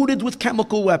missiles loaded with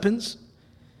chemical weapons.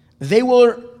 They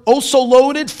were also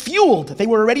loaded, fueled. They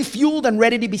were already fueled and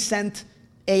ready to be sent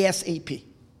ASAP.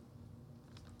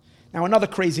 Now another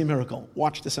crazy miracle.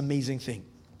 Watch this amazing thing.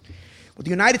 What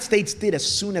the United States did as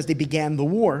soon as they began the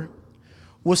war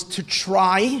was to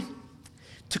try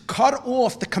to cut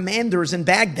off the commanders in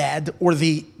Baghdad, or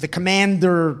the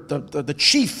commander, the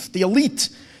chief, the elite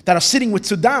that are sitting with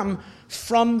Saddam,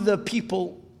 from the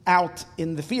people out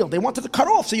in the field. They wanted to cut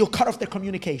off, so you'll cut off their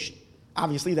communication.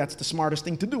 Obviously, that's the smartest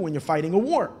thing to do when you're fighting a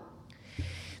war.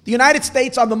 The United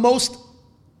States are the most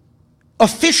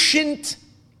efficient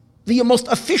in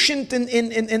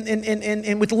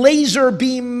with laser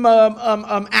beam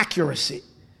accuracy.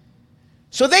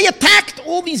 So they attacked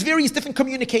all these various different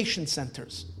communication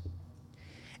centers.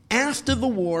 After the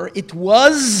war, it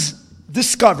was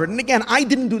discovered, and again, I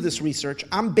didn't do this research.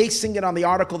 I'm basing it on the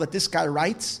article that this guy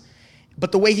writes,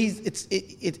 but the way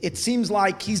it seems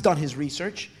like he's done his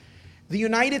research. The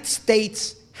United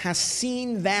States has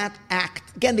seen that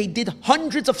act. Again, they did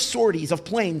hundreds of sorties of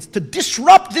planes to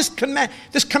disrupt this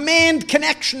command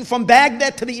connection from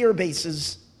Baghdad to the air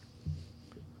bases.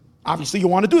 Obviously, you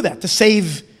want to do that to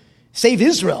save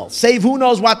Israel, save who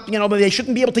knows what, but they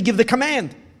shouldn't be able to give the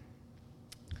command.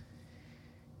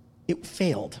 It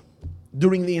failed.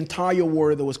 During the entire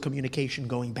war, there was communication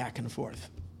going back and forth.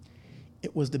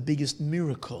 It was the biggest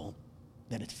miracle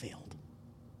that it failed.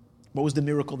 What was the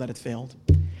miracle that it failed?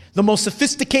 The most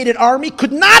sophisticated army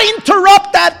could not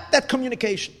interrupt that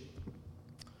communication.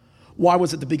 Why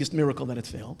was it the biggest miracle that it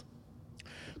failed?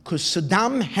 Because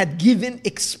Saddam had given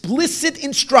explicit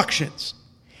instructions.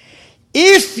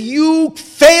 If you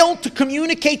fail to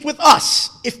communicate with us,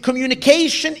 if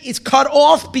communication is cut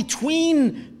off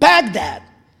between Baghdad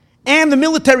and the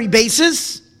military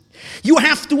bases, you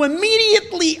have to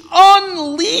immediately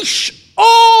unleash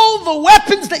all the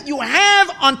weapons that you have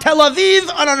on Tel Aviv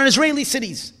and on Israeli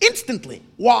cities. Instantly.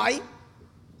 Why?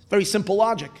 Very simple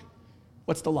logic.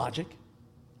 What's the logic?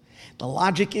 The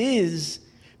logic is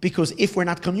because if we're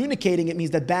not communicating, it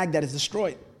means that Baghdad is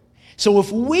destroyed. So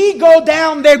if we go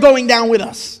down, they're going down with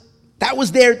us. That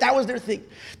was their thing.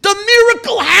 The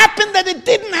miracle happened that it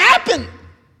didn't happen.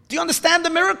 Do you understand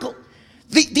the miracle?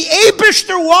 The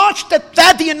Eibishter watched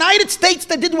that the United States,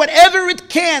 that did whatever it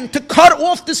can to cut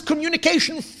off this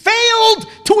communication, failed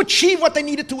to achieve what they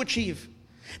needed to achieve.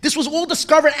 This was all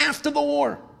discovered after the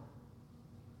war.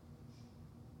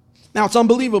 Now it's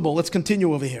unbelievable. Let's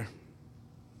continue over here.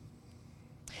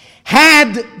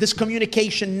 Had this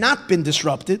communication not been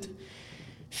disrupted,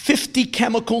 50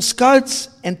 chemical Scuds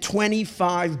and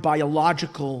 25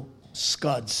 biological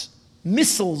Scuds,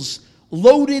 missiles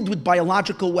loaded with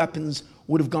biological weapons,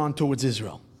 would have gone towards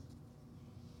Israel.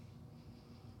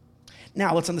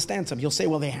 Now, let's understand something. You'll say,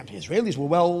 well, the Israelis were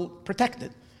well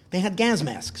protected. They had gas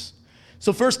masks.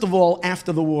 So first of all,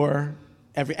 after the war,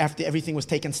 after everything was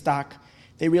taken stock,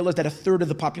 they realized that a third of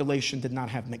the population did not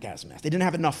have gas masks. They didn't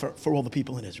have enough for all the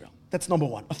people in Israel. That's number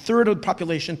one. A third of the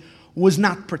population was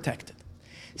not protected.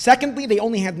 Secondly, they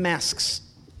only had masks.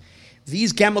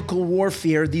 These chemical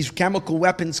warfare, these chemical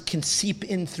weapons can seep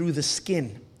in through the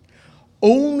skin.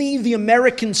 Only the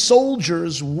American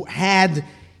soldiers had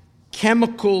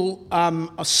chemical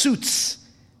suits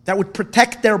that would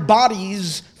protect their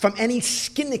bodies from any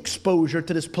skin exposure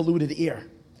to this polluted air.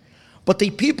 But the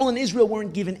people in Israel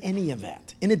weren't given any of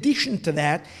that. In addition to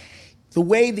that, the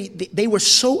way they were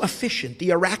so efficient, the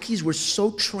Iraqis were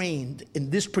so trained in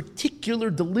this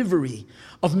particular delivery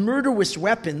of murderous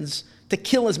weapons to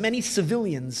kill as many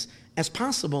civilians as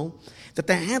possible, that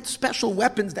they had special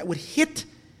weapons that would hit.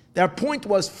 Their point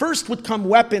was, first would come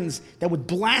weapons that would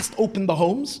blast open the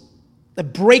homes,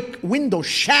 that break windows,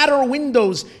 shatter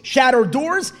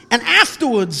doors, and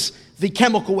afterwards the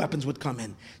chemical weapons would come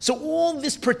in. So all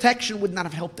this protection would not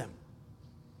have helped them.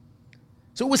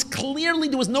 So it was clearly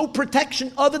there was no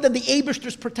protection other than the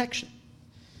Eibishter's protection.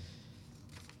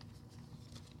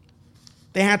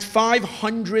 They had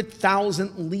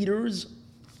 500,000 liters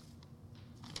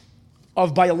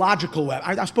of biological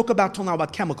weapons. I spoke about till now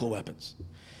about chemical weapons.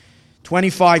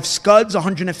 25 Scuds,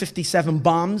 157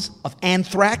 bombs of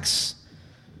anthrax.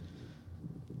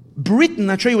 Britain,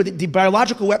 I'll show you what the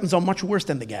biological weapons are much worse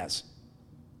than the gas,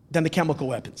 than the chemical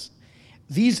weapons.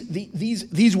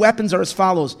 These weapons are as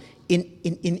follows. In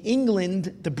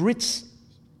England, the Brits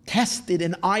tested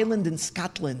an island in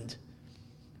Scotland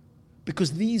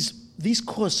because these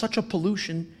cause such a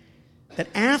pollution that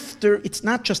after, it's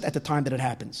not just at the time that it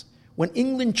happens. When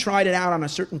England tried it out on a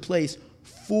certain place,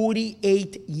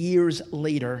 48 years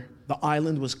later, the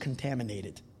island was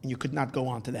contaminated and you could not go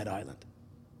onto that island.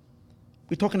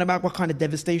 We're talking about what kind of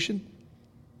devastation?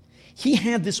 He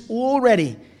had this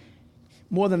already,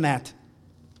 more than that.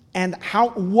 And how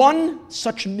one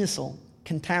such missile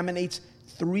contaminates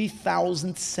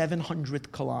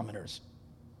 3,700 kilometers.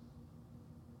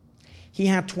 He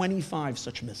had 25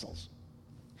 such missiles.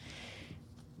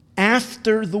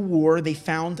 After the war, they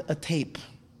found a tape,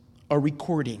 a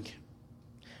recording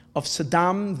of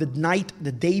Saddam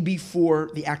the day before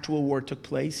the actual war took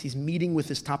place. He's meeting with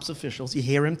his top officials. You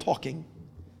hear him talking,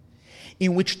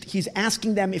 in which he's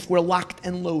asking them if we're locked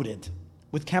and loaded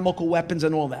with chemical weapons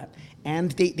and all that.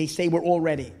 And they say we're all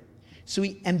ready.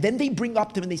 And then they bring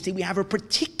up to him and they say we have a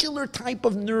particular type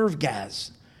of nerve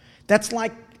gas that's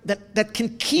like that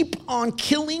can keep on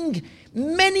killing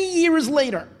many years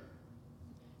later.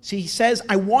 So he says,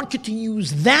 I want you to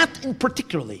use that in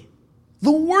particularly.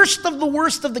 The worst of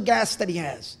the gas that he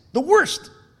has. The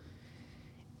worst.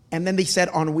 And then they said,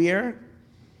 on where?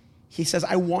 He says,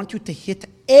 I want you to hit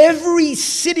every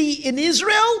city in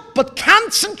Israel, but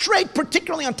concentrate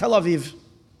particularly on Tel Aviv.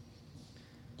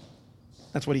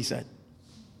 That's what he said.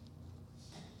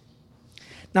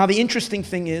 Now, the interesting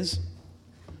thing is,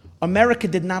 America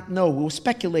did not know. We were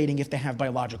speculating if they have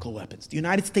biological weapons. The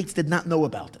United States did not know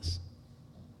about this.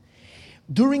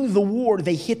 During the war,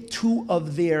 they hit two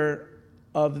of their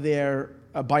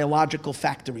biological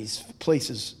factories,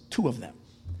 places, two of them.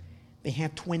 They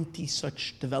had 20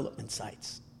 such development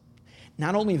sites.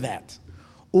 Not only that,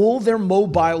 all their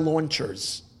mobile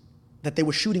launchers that they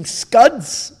were shooting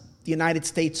Scuds, the United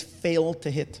States failed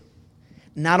to hit.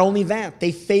 Not only that,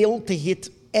 they failed to hit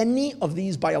any of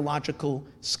these biological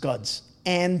Scuds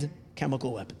and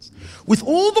chemical weapons. With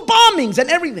all the bombings and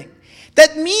everything,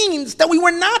 that means that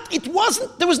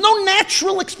there was no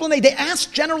natural explanation. They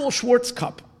asked General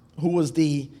Schwarzkopf, who was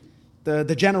the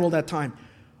general at that time,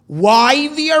 why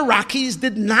the Iraqis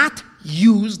did not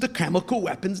use the chemical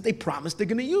weapons they promised they're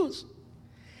going to use.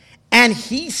 And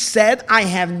he said, I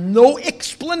have no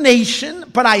explanation,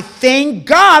 but I thank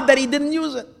God that he didn't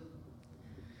use it.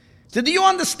 So do you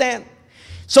understand?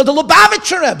 So the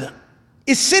Lubavitcher Rebbe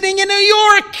is sitting in New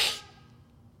York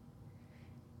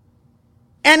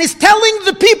and is telling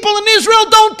the people in Israel,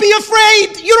 don't be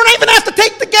afraid. You don't even have to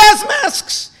take the gas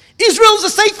masks. Israel is the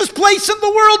safest place in the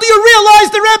world. Do you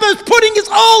realize the Rebbe is putting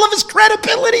all of his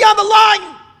credibility on the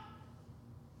line?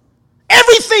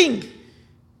 Everything.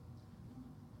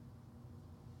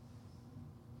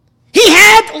 He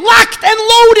had locked and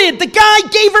loaded. The guy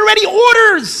gave already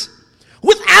orders.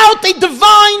 Without a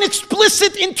divine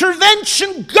explicit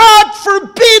intervention, God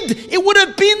forbid, it would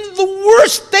have been the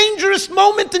worst dangerous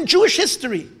moment in Jewish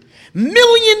history.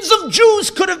 Millions of Jews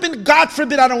could have been, God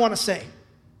forbid, I don't want to say.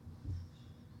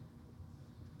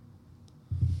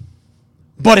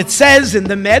 But it says in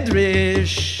the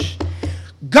Medrash,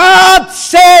 God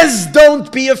says,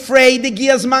 don't be afraid.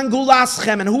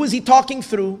 And who is he talking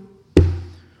through?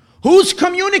 Who's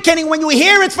communicating? When you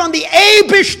hear it from the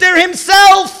Eibishter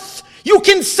himself, you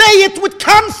can say it with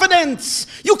confidence.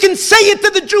 You can say it to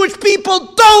the Jewish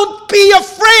people, don't be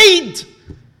afraid.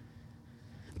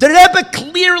 The Rebbe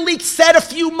clearly said a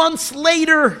few months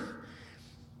later,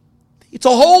 it's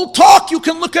a whole talk, you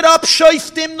can look it up,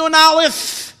 Shoiftim Nun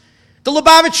Aleph. The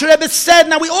Lubavitcher Rebbe said,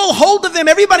 now we all hold of him.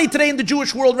 Everybody today in the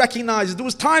Jewish world recognizes. There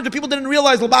was times when people didn't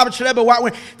realize Lubavitcher Rebbe.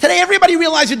 Today everybody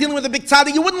realizes you're dealing with a big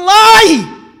tzaddik. You wouldn't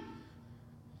lie.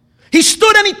 He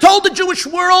stood and he told the Jewish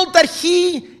world that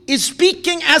he is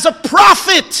speaking as a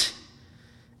prophet,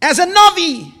 as a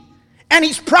Navi. And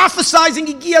he's prophesizing,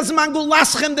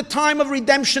 the time of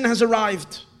redemption has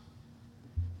arrived.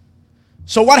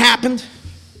 So what happened?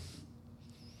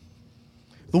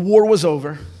 The war was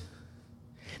over.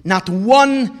 Not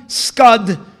one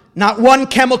Scud, not one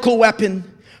chemical weapon,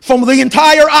 from the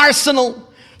entire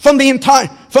arsenal, from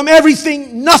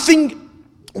everything, nothing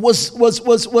was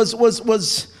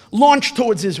launched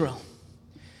towards Israel.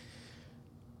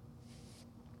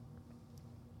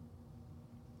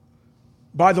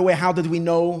 By the way, how did we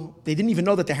know? They didn't even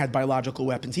know that they had biological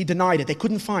weapons. He denied it. They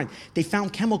couldn't find. They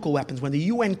found chemical weapons. When the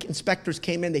UN inspectors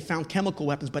came in, they found chemical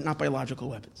weapons, but not biological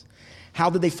weapons. How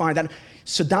did they find that?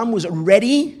 Saddam was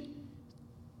ready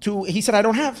to, he said, I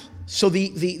don't have. So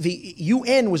the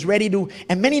UN was ready to,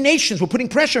 and many nations were putting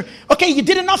pressure. Okay, you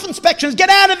did enough inspections. Get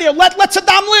out of there. Let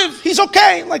Saddam live. He's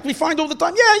okay. Like we find all the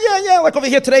time. Yeah. Like over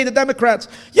here today, the Democrats.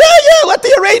 Yeah. Let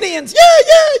the Iranians.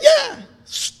 Yeah.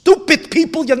 Stupid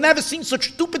people. You've never seen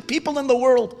such stupid people in the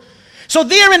world. So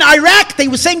there in Iraq, they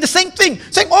were saying the same thing.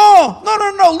 Saying, oh,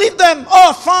 no, leave them.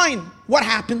 Oh, fine. What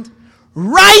happened?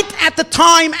 Right at the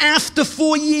time after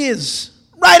 4 years,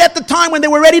 right at the time when they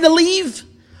were ready to leave,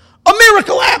 a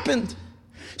miracle happened.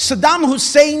 Saddam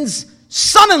Hussein's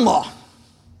son-in-law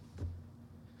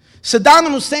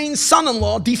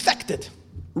defected,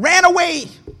 ran away.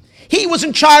 He was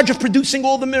in charge of producing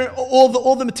all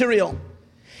the material.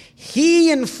 He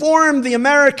informed the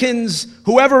Americans,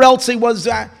 whoever else it was,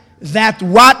 that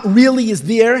what really is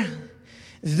there.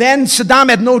 Then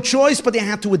Saddam had no choice, but they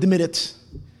had to admit it.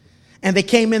 And they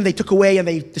came in, they took away, and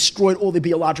they destroyed all the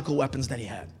biological weapons that he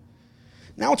had.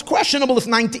 Now it's questionable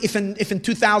if in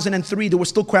 2003 there were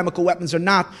still chemical weapons or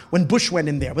not when Bush went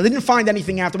in there. But they didn't find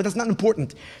anything after, but that's not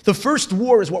important. The first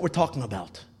war is what we're talking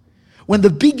about. When the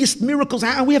biggest miracles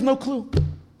happen, we have no clue.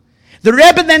 The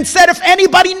Rebbe then said, if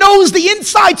anybody knows the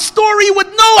inside story, would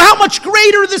know how much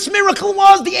greater this miracle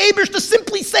was. The Eibishter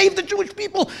simply saved the Jewish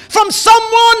people from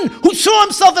someone who saw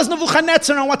himself as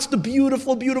Nebuchadnezzar. And what's the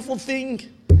beautiful, beautiful thing?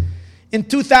 In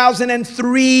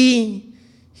 2003,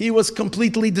 he was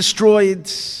completely destroyed,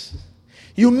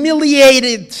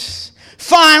 humiliated,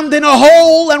 found in a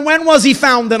hole. And when was he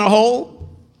found in a hole?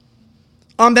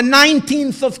 On the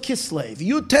 19th of Kislev,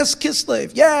 Yutes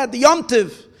Kislev. Yeah, the Yom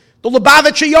Tov. The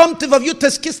Lubavitcher Yom Tov of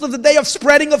Yutes Kislev, the day of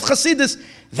spreading of Chassidus.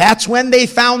 That's when they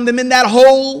found him in that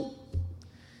hole.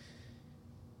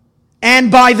 And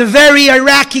by the very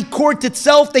Iraqi court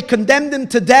itself, they condemned him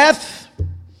to death.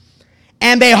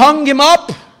 And they hung him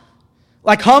up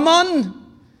like Haman.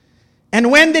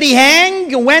 And when did he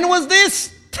hang? When was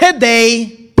this?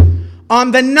 Today.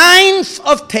 On the 9th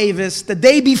of Teves, the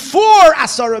day before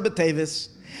Asara B'Teves.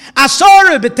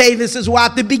 Asara B'Teves is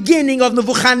what? The beginning of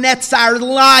Nebuchadnezzar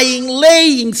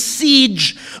laying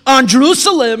siege on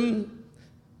Jerusalem.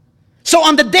 So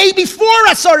on the day before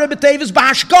Asara B'Teves,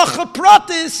 B'Hashgacha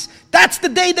Pratis, that's the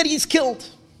day that he's killed.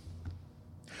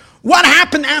 What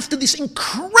happened after this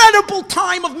incredible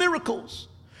time of miracles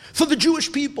for the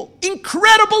Jewish people?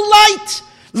 Incredible light.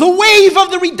 The wave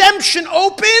of the redemption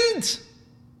opened.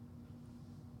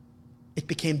 It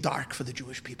became dark for the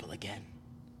Jewish people again.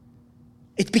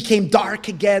 It became dark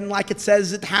again, like it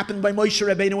says it happened by Moshe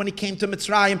Rabbeinu when he came to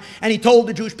Mitzrayim and he told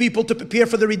the Jewish people to prepare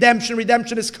for the redemption.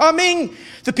 Redemption is coming.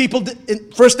 The people,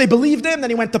 first they believed him,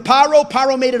 then he went to Paro.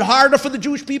 Paro made it harder for the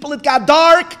Jewish people. It got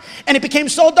dark, and it became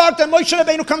so dark that Moshe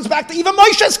Rabbeinu comes back to even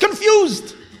Moshe is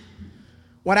confused.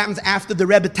 What happens after the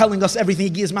Rebbe telling us everything?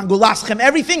 He gives Mangulaschem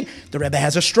everything. The Rebbe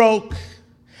has a stroke,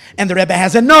 and the Rebbe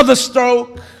has another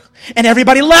stroke, and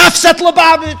everybody laughs at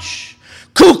Lubavitch.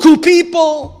 Cuckoo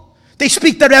people. They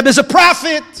speak the Rebbe as a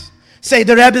prophet, say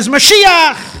the Rebbe is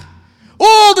Mashiach.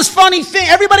 All this funny thing,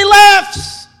 everybody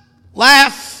laughs.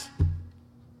 Laugh.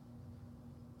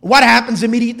 What happens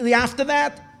immediately after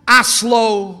that?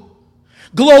 Oslo,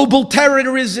 global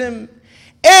terrorism,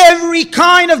 every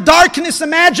kind of darkness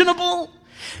imaginable.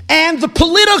 And the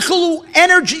political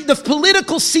energy, the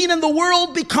political scene in the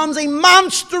world becomes a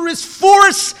monstrous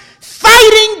force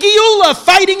fighting Geula,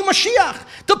 fighting Mashiach.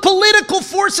 The political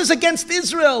forces against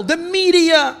Israel, the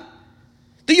media,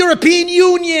 the European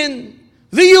Union,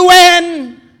 the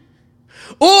UN,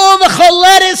 all the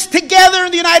Choleres together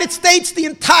in the United States,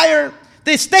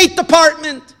 the State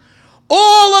Department,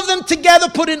 all of them together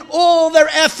put in all their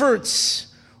efforts.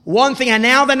 One thing, and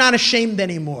now they're not ashamed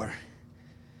anymore.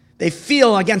 They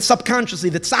feel, again, subconsciously,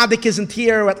 that Tzaddik isn't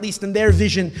here, or at least in their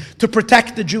vision, to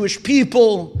protect the Jewish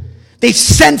people. They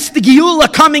sense the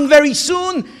Geula coming very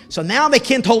soon, so now they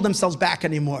can't hold themselves back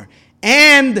anymore.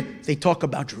 And they talk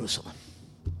about Jerusalem.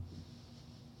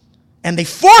 And they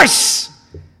force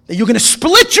that you're going to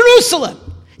split Jerusalem.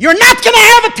 You're not going to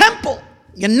have a temple.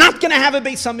 You're not going to have a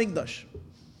Beis HaMikdash.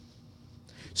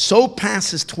 So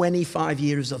passes 25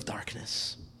 years of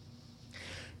darkness.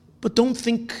 But don't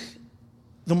think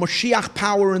the Moshiach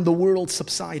power in the world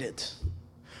subsided.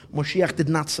 Moshiach did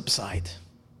not subside.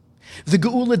 The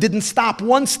Geula didn't stop.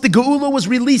 Once the Geula was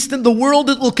released in the world,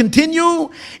 it will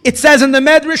continue. It says in the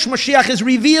Medrash, Mashiach is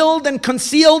revealed and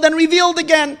concealed and revealed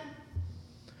again.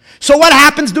 So what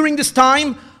happens during this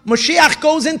time? Moshiach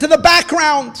goes into the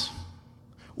background.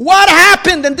 What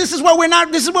happened? And this is what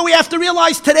we have to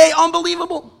realize today.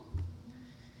 Unbelievable.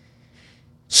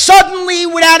 Suddenly,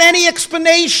 without any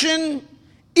explanation,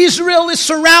 Israel is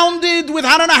surrounded with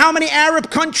I don't know how many Arab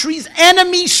countries,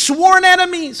 enemies, sworn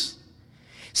enemies.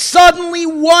 Suddenly,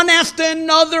 one after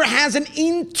another has an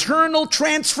internal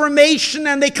transformation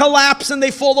and they collapse and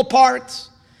they fall apart.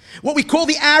 What we call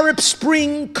the Arab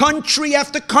Spring, country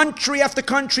after country after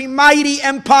country, mighty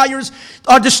empires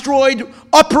are destroyed,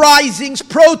 uprisings,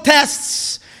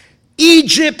 protests,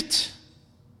 Egypt,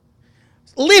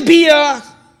 Libya,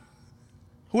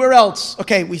 where else?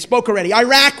 Okay, we spoke already.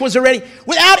 Iraq was already,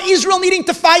 without Israel needing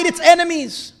to fight its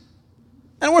enemies.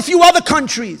 And there were a few other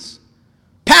countries,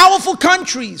 powerful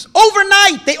countries.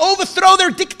 Overnight, they overthrow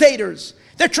their dictators.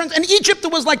 And Egypt,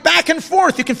 it was like back and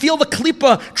forth. You can feel the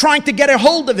Klippa trying to get a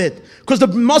hold of it. Because the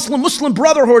Muslim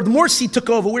Brotherhood, Morsi, took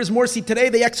over. Where's Morsi today?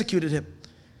 They executed him.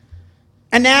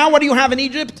 And now, what do you have in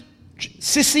Egypt?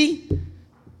 Sisi.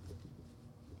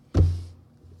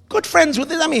 Good friends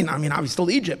with it. I mean, obviously still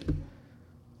Egypt.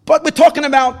 But we're talking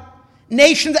about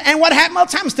nations. And what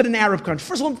happens to an Arab country?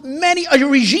 First of all, a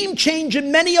regime change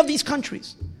in many of these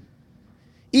countries.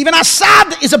 Even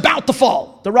Assad is about to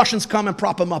fall. The Russians come and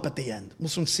prop him up at the end.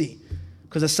 Muslims see.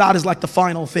 Because Assad is like the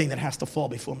final thing that has to fall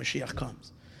before Mashiach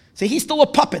comes. See, he's still a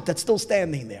puppet that's still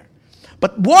standing there.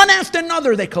 But one after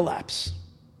another, they collapse.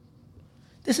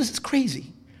 This is crazy.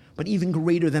 But even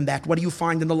greater than that, what do you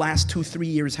find in the last 2-3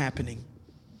 years happening?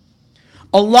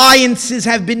 Alliances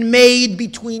have been made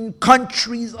between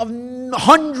countries of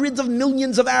hundreds of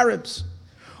millions of Arabs.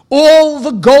 All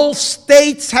the Gulf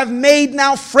states have made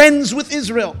now friends with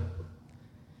Israel.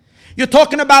 You're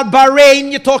talking about Bahrain,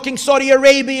 you're talking Saudi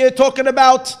Arabia, you're talking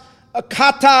about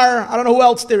Qatar, I don't know who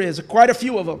else there is, quite a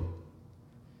few of them.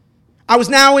 I was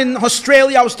now in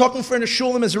Australia, I was talking for in a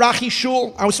shul, a Mizrahi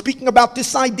shul. I was speaking about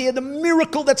this idea, the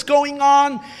miracle that's going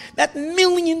on, that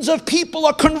millions of people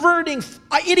are converting.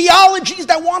 Ideologies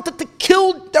that wanted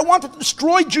to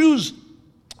destroy Jews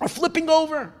are flipping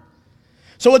over.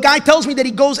 So a guy tells me that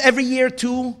he goes every year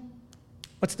to,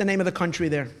 what's the name of the country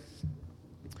there?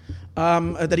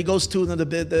 That he goes to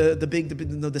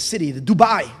the city, the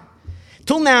Dubai.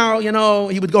 Till now,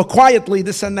 he would go quietly,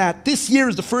 this and that. This year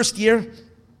is the first year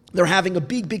they're having a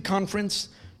big conference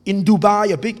in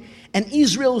Dubai, and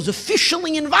Israel is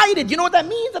officially invited. You know what that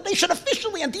means? That they should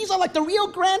officially, and these are like the real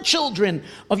grandchildren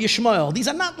of Yishmael. These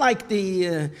are not like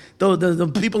the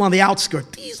people on the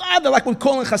outskirts. These are like we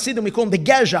call in Hasidim, we call them the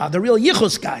Geja, the real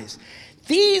Yichus guys.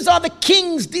 These are the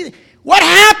kings. What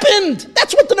happened?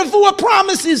 That's what the Nevuah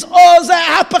promises.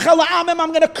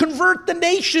 I'm going to convert the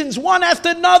nations one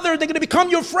after another. They're going to become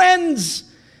your friends.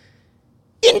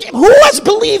 Who has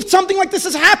believed something like this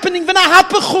is happening?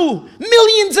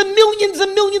 Millions and millions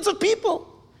and millions of people.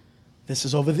 This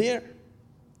is over there.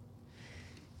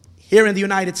 Here in the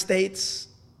United States,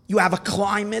 you have a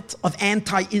climate of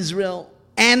anti-Israel,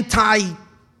 and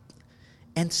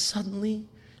suddenly,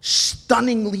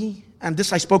 stunningly, and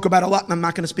this I spoke about a lot, and I'm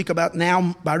not going to speak about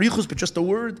now, Barichus, but just a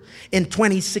word. In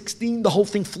 2016, the whole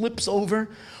thing flips over.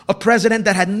 A president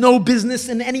that had no business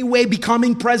in any way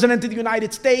becoming president of the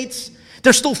United States.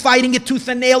 They're still fighting it tooth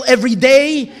and nail every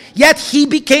day. Yet he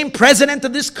became president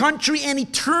of this country and he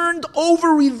turned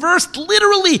over, reversed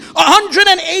literally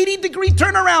 180-degree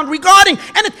turnaround regarding,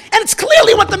 and it's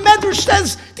clearly what the Medrash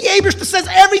says. The Eibishter says,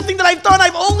 everything that I've done,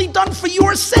 I've only done for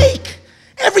your sake.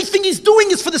 Everything he's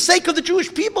doing is for the sake of the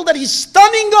Jewish people, that he's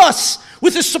stunning us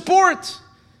with his support.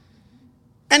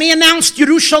 And he announced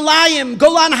Yerushalayim,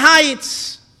 Golan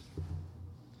Heights.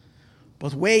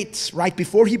 But wait, right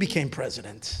before he became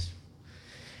president,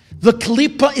 the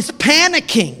Klippa is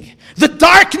panicking. The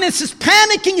darkness is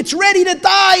panicking. It's ready to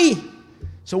die.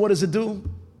 So what does it do?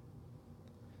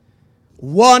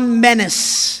 One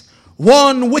menace,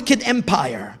 one wicked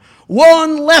empire,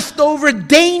 one leftover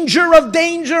danger of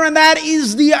danger, and that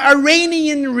is the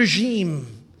Iranian regime.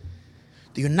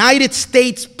 The United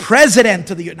States, President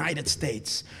of the United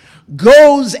States,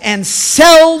 goes and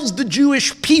sells the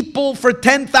Jewish people for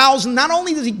 10,000. Not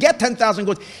only does he get 10,000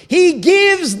 goods, he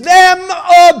gives them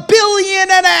 $1.5 billion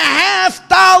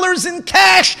in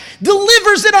cash,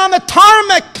 delivers it on the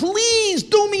tarmac. Please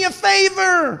do me a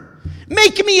favor.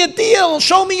 Make me a deal.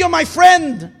 Show me you're my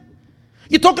friend.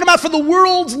 You're talking about for the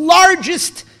world's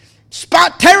largest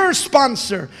terror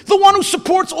sponsor, the one who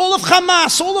supports all of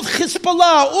Hamas, all of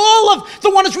Hezbollah, all of the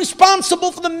one who's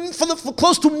responsible for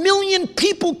close to 1 million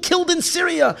people killed in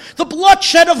Syria, the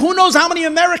bloodshed of who knows how many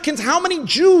Americans, how many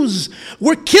Jews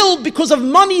were killed because of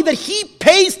money that he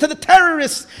pays to the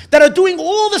terrorists that are doing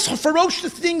all this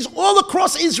ferocious things all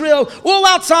across Israel, all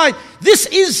outside. This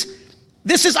is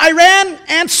Iran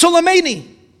and Soleimani.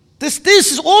 This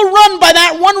is all run by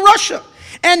that one Russia.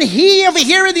 And he, over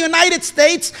here in the United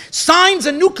States, signs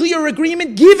a nuclear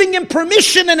agreement giving him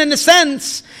permission, and in a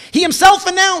sense, he himself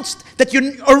announced that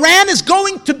Iran is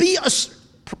going to be,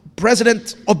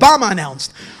 President Obama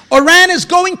announced, Iran is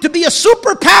going to be a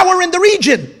superpower in the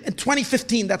region. In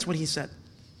 2015, that's what he said.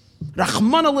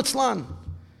 Rahman al-Islam.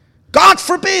 God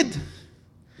forbid.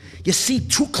 You see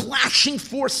two clashing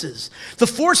forces. The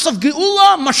force of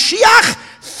Geula, Mashiach,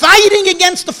 fighting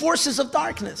against the forces of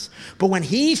darkness. But when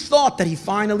he thought that he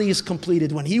finally is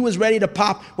completed, when he was ready to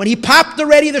pop, when he popped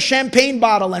already the champagne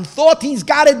bottle and thought he's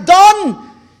got it done,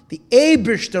 the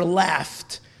Eibishter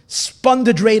laughed, spun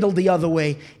the dreidel the other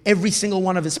way. Every single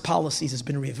one of his policies has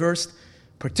been reversed,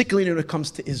 particularly when it comes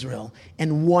to Israel,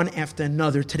 and one after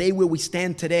another. Today, where we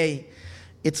stand today,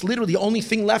 it's literally the only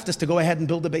thing left is to go ahead and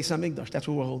build the Beis HaMikdash. That's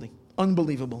what we're holding.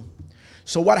 Unbelievable.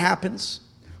 So what happens?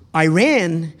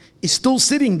 Iran is still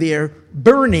sitting there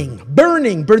burning.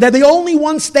 They're the only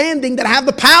ones standing that have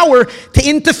the power to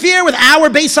interfere with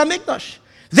our Beis HaMikdash.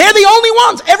 They're the only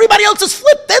ones. Everybody else is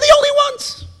flipped. They're the only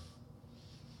ones.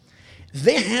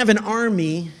 They have an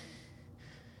army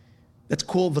that's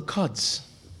called the Quds.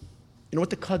 You know what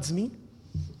the Quds mean?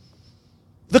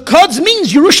 The Quds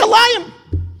means Yerushalayim.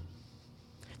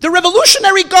 The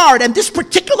Revolutionary Guard, and this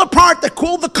particular part that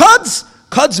called the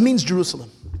Quds means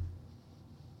Jerusalem.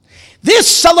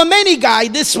 This Soleimani guy,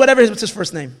 what's his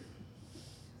first name?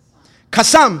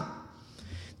 Qassam.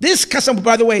 This Qassam,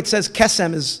 by the way, it says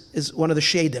Kesem is one of the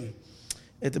Shadim.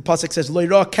 The pasuk says, Lo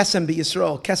yirah Kesem bi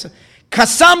Yisrael.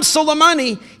 Qassam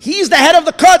Soleimani, he's the head of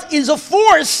the Quds, is a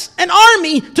force, an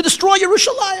army to destroy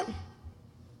Yerushalayim.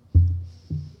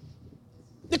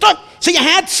 So you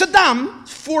had Saddam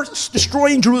force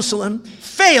destroying Jerusalem,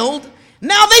 failed.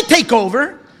 Now they take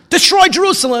over, destroy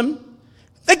Jerusalem.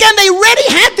 Again, they already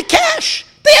had the cash.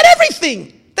 They had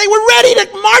everything. They were ready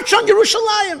to march on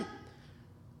Jerusalem.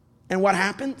 And what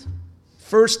happened?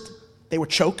 First, they were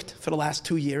choked for the last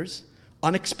 2 years,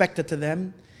 unexpected to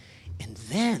them. And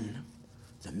then,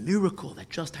 the miracle that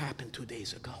just happened 2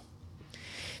 days ago.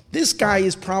 This guy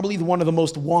is probably one of the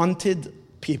most wanted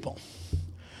people.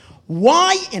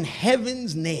 Why in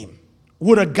heaven's name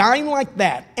would a guy like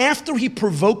that, after he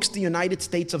provokes the United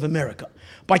States of America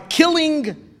by killing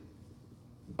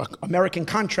an American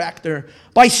contractor,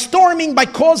 by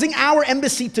causing our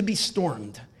embassy to be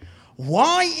stormed,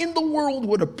 why in the world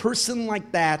would a person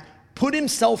like that put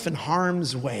himself in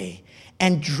harm's way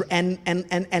and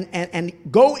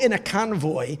go in a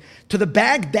convoy to the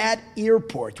Baghdad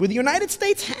airport, where the United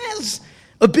States has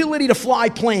ability to fly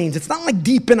planes? It's not like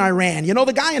deep in Iran. You know,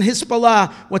 the guy in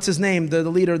Hezbollah, what's his name? The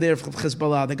leader there of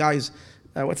Hezbollah, the guy's,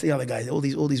 what's the other guy? All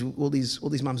these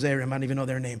mamzerim, I don't even know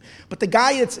their name. But the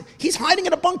guy, he's hiding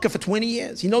in a bunker for 20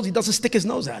 years. He knows he doesn't stick his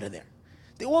nose out of there.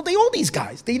 All these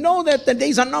guys, they know that the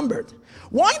days are numbered.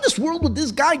 Why in this world would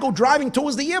this guy go driving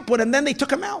towards the airport and then they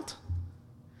took him out?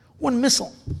 One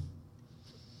missile.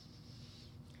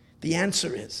 The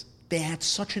answer is, they had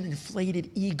such an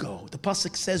inflated ego. The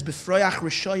pasuk says, "B'froyach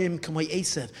rishayim k'may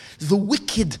Esav." The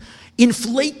wicked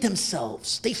inflate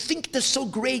themselves. They think they're so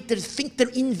great. They think they're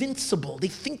invincible. They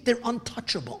think they're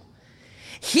untouchable.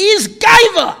 He's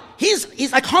gaiva.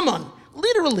 He's like Haman.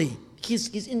 Literally,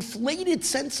 his inflated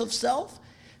sense of self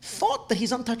thought that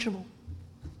he's untouchable.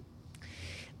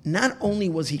 Not only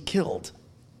was he killed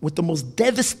with the most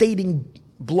devastating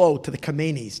blow to the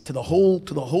Khomeinis, to the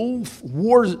whole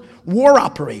war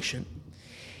operation,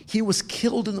 he was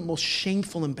killed in the most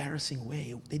shameful, embarrassing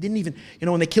way. They didn't even,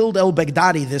 when they killed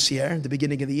el-Baghdadi this year, at the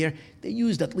beginning of the year, they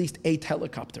used at least 8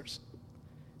 helicopters.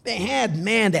 They had,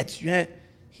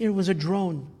 here was a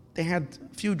drone. They had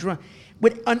a few drones.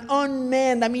 With an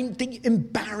unmanned, the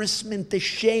embarrassment, the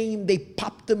shame, they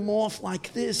popped them off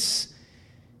like this.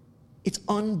 It's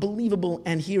unbelievable.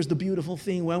 And here's the beautiful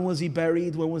thing. When was he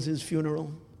buried? When was his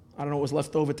funeral? I don't know what was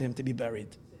left over to him to be buried.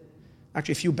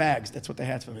 Actually, a few bags. That's what they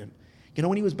had for him. You know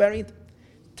when he was buried?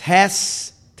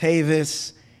 Teves,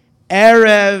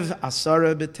 Erev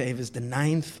Asara B'Teves, the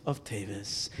 9th of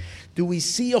Teves. Do we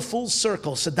see a full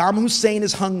circle? Saddam Hussein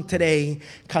is hung today.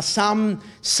 Qassam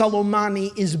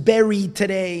Soleimani is buried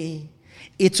today.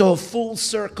 It's a full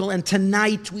circle, and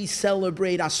tonight we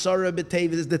celebrate Asara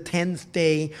B'Teves, the 10th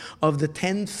day of the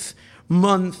 10th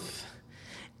month.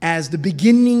 as the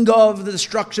beginning of the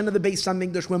destruction of the Beis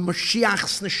HaMikdash, when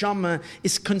Mashiach's neshama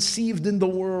is conceived in the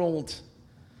world.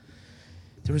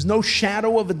 There is no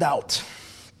shadow of a doubt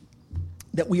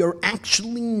that we are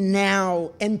actually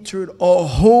now entered a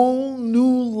whole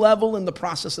new level in the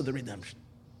process of the redemption.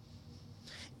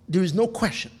 There is no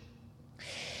question.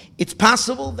 It's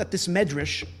possible that this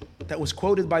medrash that was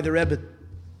quoted by the Rebbe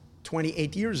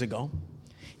 28 years ago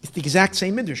is the exact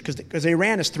same medrash, because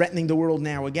Iran is threatening the world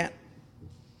now again.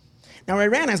 Now,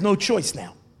 Iran has no choice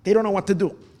now. They don't know what to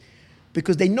do,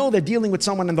 because they know they're dealing with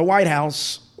someone in the White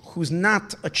House who's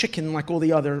not a chicken like all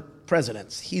the other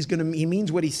presidents. He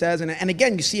means what he says. And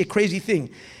again, you see a crazy thing.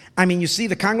 I mean, you see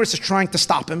the Congress is trying to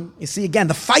stop him. You see, again,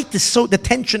 the fight is so, the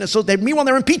tension is so, meanwhile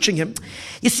they're impeaching him.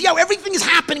 You see how everything is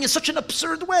happening in such an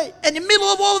absurd way. And in the middle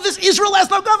of all of this, Israel has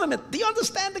no government. Do you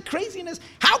understand the craziness?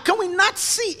 How can we not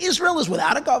see Israel is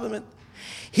without a government?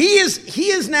 He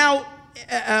is now,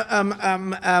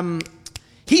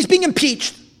 he's being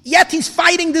impeached, yet he's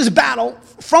fighting this battle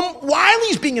from while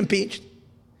he's being impeached.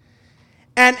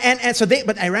 And so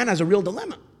but Iran has a real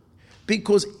dilemma,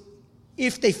 because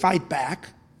if they fight back,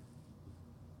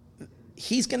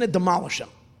 he's going to demolish them.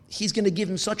 He's going to give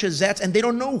him such a zetz, and they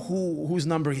don't know whose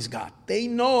number he's got. They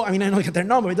know, I know their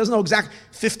number, he doesn't know exact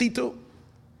 52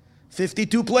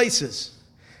 places.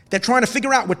 They're trying to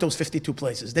figure out what those 52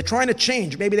 places. They're trying to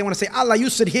change. Maybe they want to say, Allah, you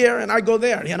sit here and I go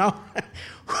there, you know.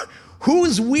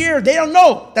 Who's where? They don't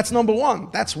know. That's number one.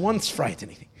 That's once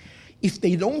frightening. If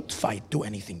they don't do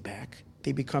anything back,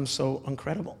 they become so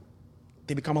incredible.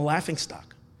 They become a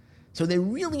laughingstock. So they're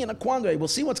really in a quandary. We'll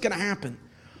see what's going to happen.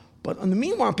 But in the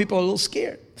meanwhile, people are a little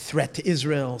scared. Threat to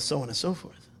Israel, so on and so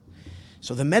forth.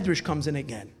 So the Medrash comes in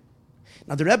again.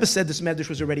 Now the Rebbe said this Medrash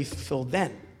was already fulfilled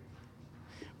then.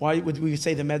 Why would we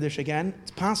say the Medrash again?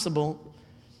 It's possible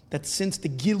that since the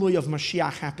Gilui of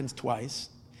Mashiach happens twice,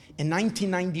 in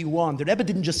 1991, the Rebbe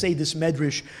didn't just say this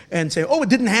Medrash and say, oh, it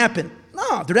didn't happen.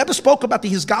 No, the Rebbe spoke about the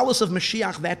Hizgalus of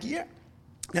Mashiach that year.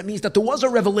 That means that there was a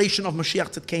revelation of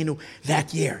Mashiach Tzidkenu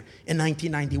that year, in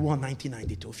 1991,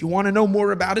 1992. If you want to know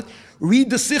more about it, read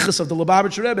the Sichos of the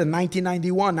Lubavitcher Rebbe in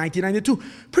 1991, 1992.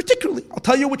 Particularly, I'll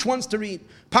tell you which ones to read.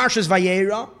 Parshas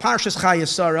Vayera, Parshas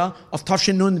Chayesara of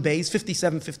Tafshin Nun Beis,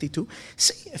 57, 52.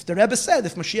 See if the Rebbe said,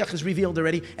 if Mashiach is revealed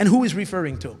already, and who is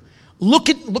referring to. Look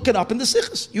it up in the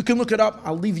Sichos. You can look it up.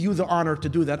 I'll leave you the honor to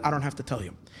do that. I don't have to tell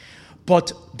you.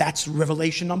 But that's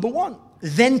revelation number one.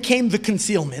 Then came the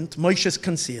concealment. Moshe's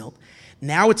concealed.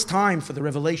 Now it's time for the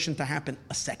revelation to happen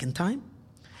a second time.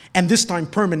 And this time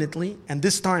permanently. And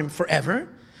this time forever.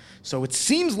 So it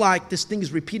seems like this thing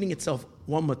is repeating itself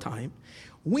one more time.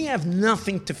 We have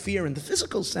nothing to fear in the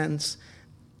physical sense.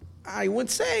 I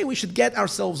would say we should get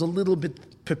ourselves a little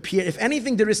bit prepared. If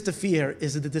anything there is to fear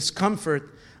is the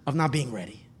discomfort of not being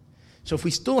ready. So if we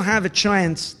still have a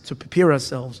chance to prepare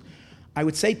ourselves, I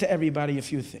would say to everybody a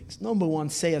few things. Number one,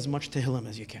 say as much Tehillim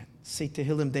as you can. Say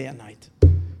Tehillim day and night.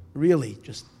 Really,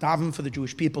 just daven for the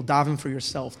Jewish people, daven for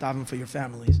yourself, daven for your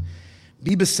families.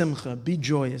 Be besimcha, be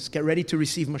joyous, get ready to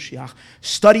receive Mashiach.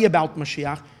 Study about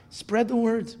Mashiach. Spread the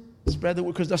word. Spread the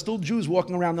word, because there's still Jews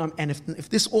walking around them. And if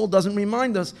this all doesn't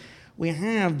remind us, we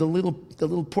have the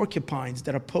little porcupines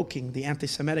that are poking the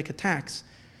anti-Semitic attacks,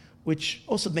 which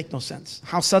also make no sense.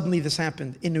 How suddenly this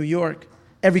happened in New York,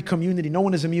 every community, no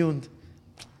one is immune.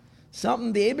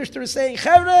 Something the Eibishter is saying,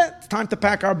 Chevre, it's time to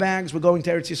pack our bags, we're going to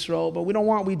Eretz Yisrael, but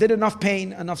we did enough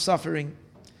pain, enough suffering.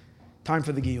 Time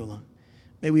for the Geula.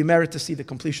 May we merit to see the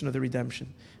completion of the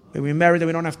redemption. May we merit that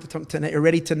we don't have to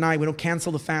already tonight, we don't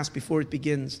cancel the fast before it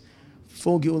begins.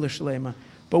 Full Geula Shalema.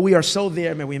 But we are so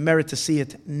there, may we merit to see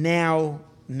it now,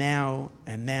 now,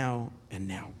 and now, and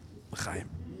now. L'chaim.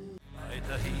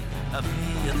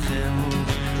 אביא אתכם,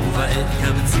 ובעת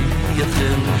קבצי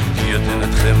אתכם, יתן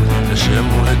אתכם לשם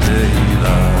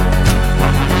ולתהילה.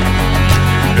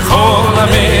 בכל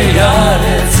עמי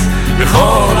הארץ,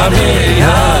 בכל עמי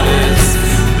הארץ,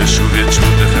 ושוב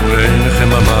יתשובותיכם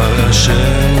לעיניכם אמר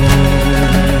השם.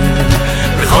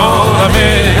 בכל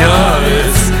עמי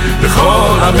הארץ,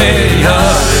 בכל עמי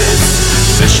הארץ,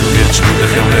 ושוב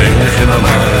יתשובותיכם לעיניכם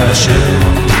אמר השם.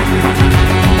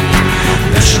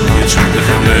 ושוב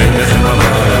יתשובותיכם לעיניכם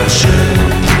אמר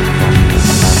השם.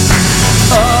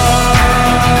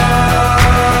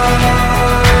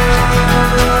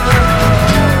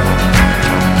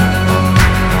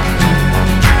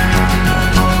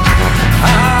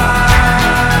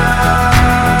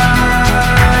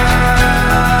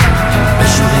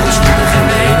 ושוב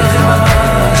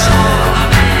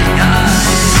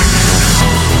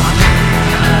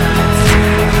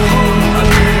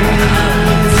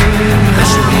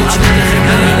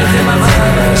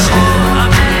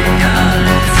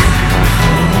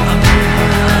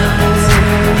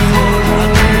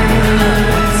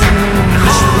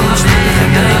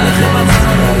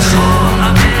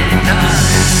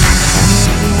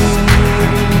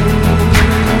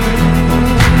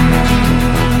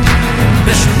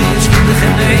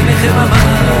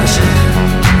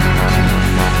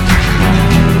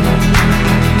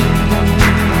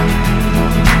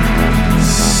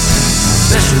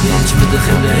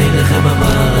שבותכם לעיניכם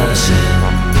אמר השם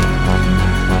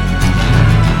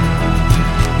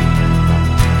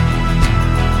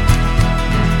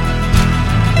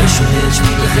ושוב את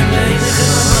שבותכם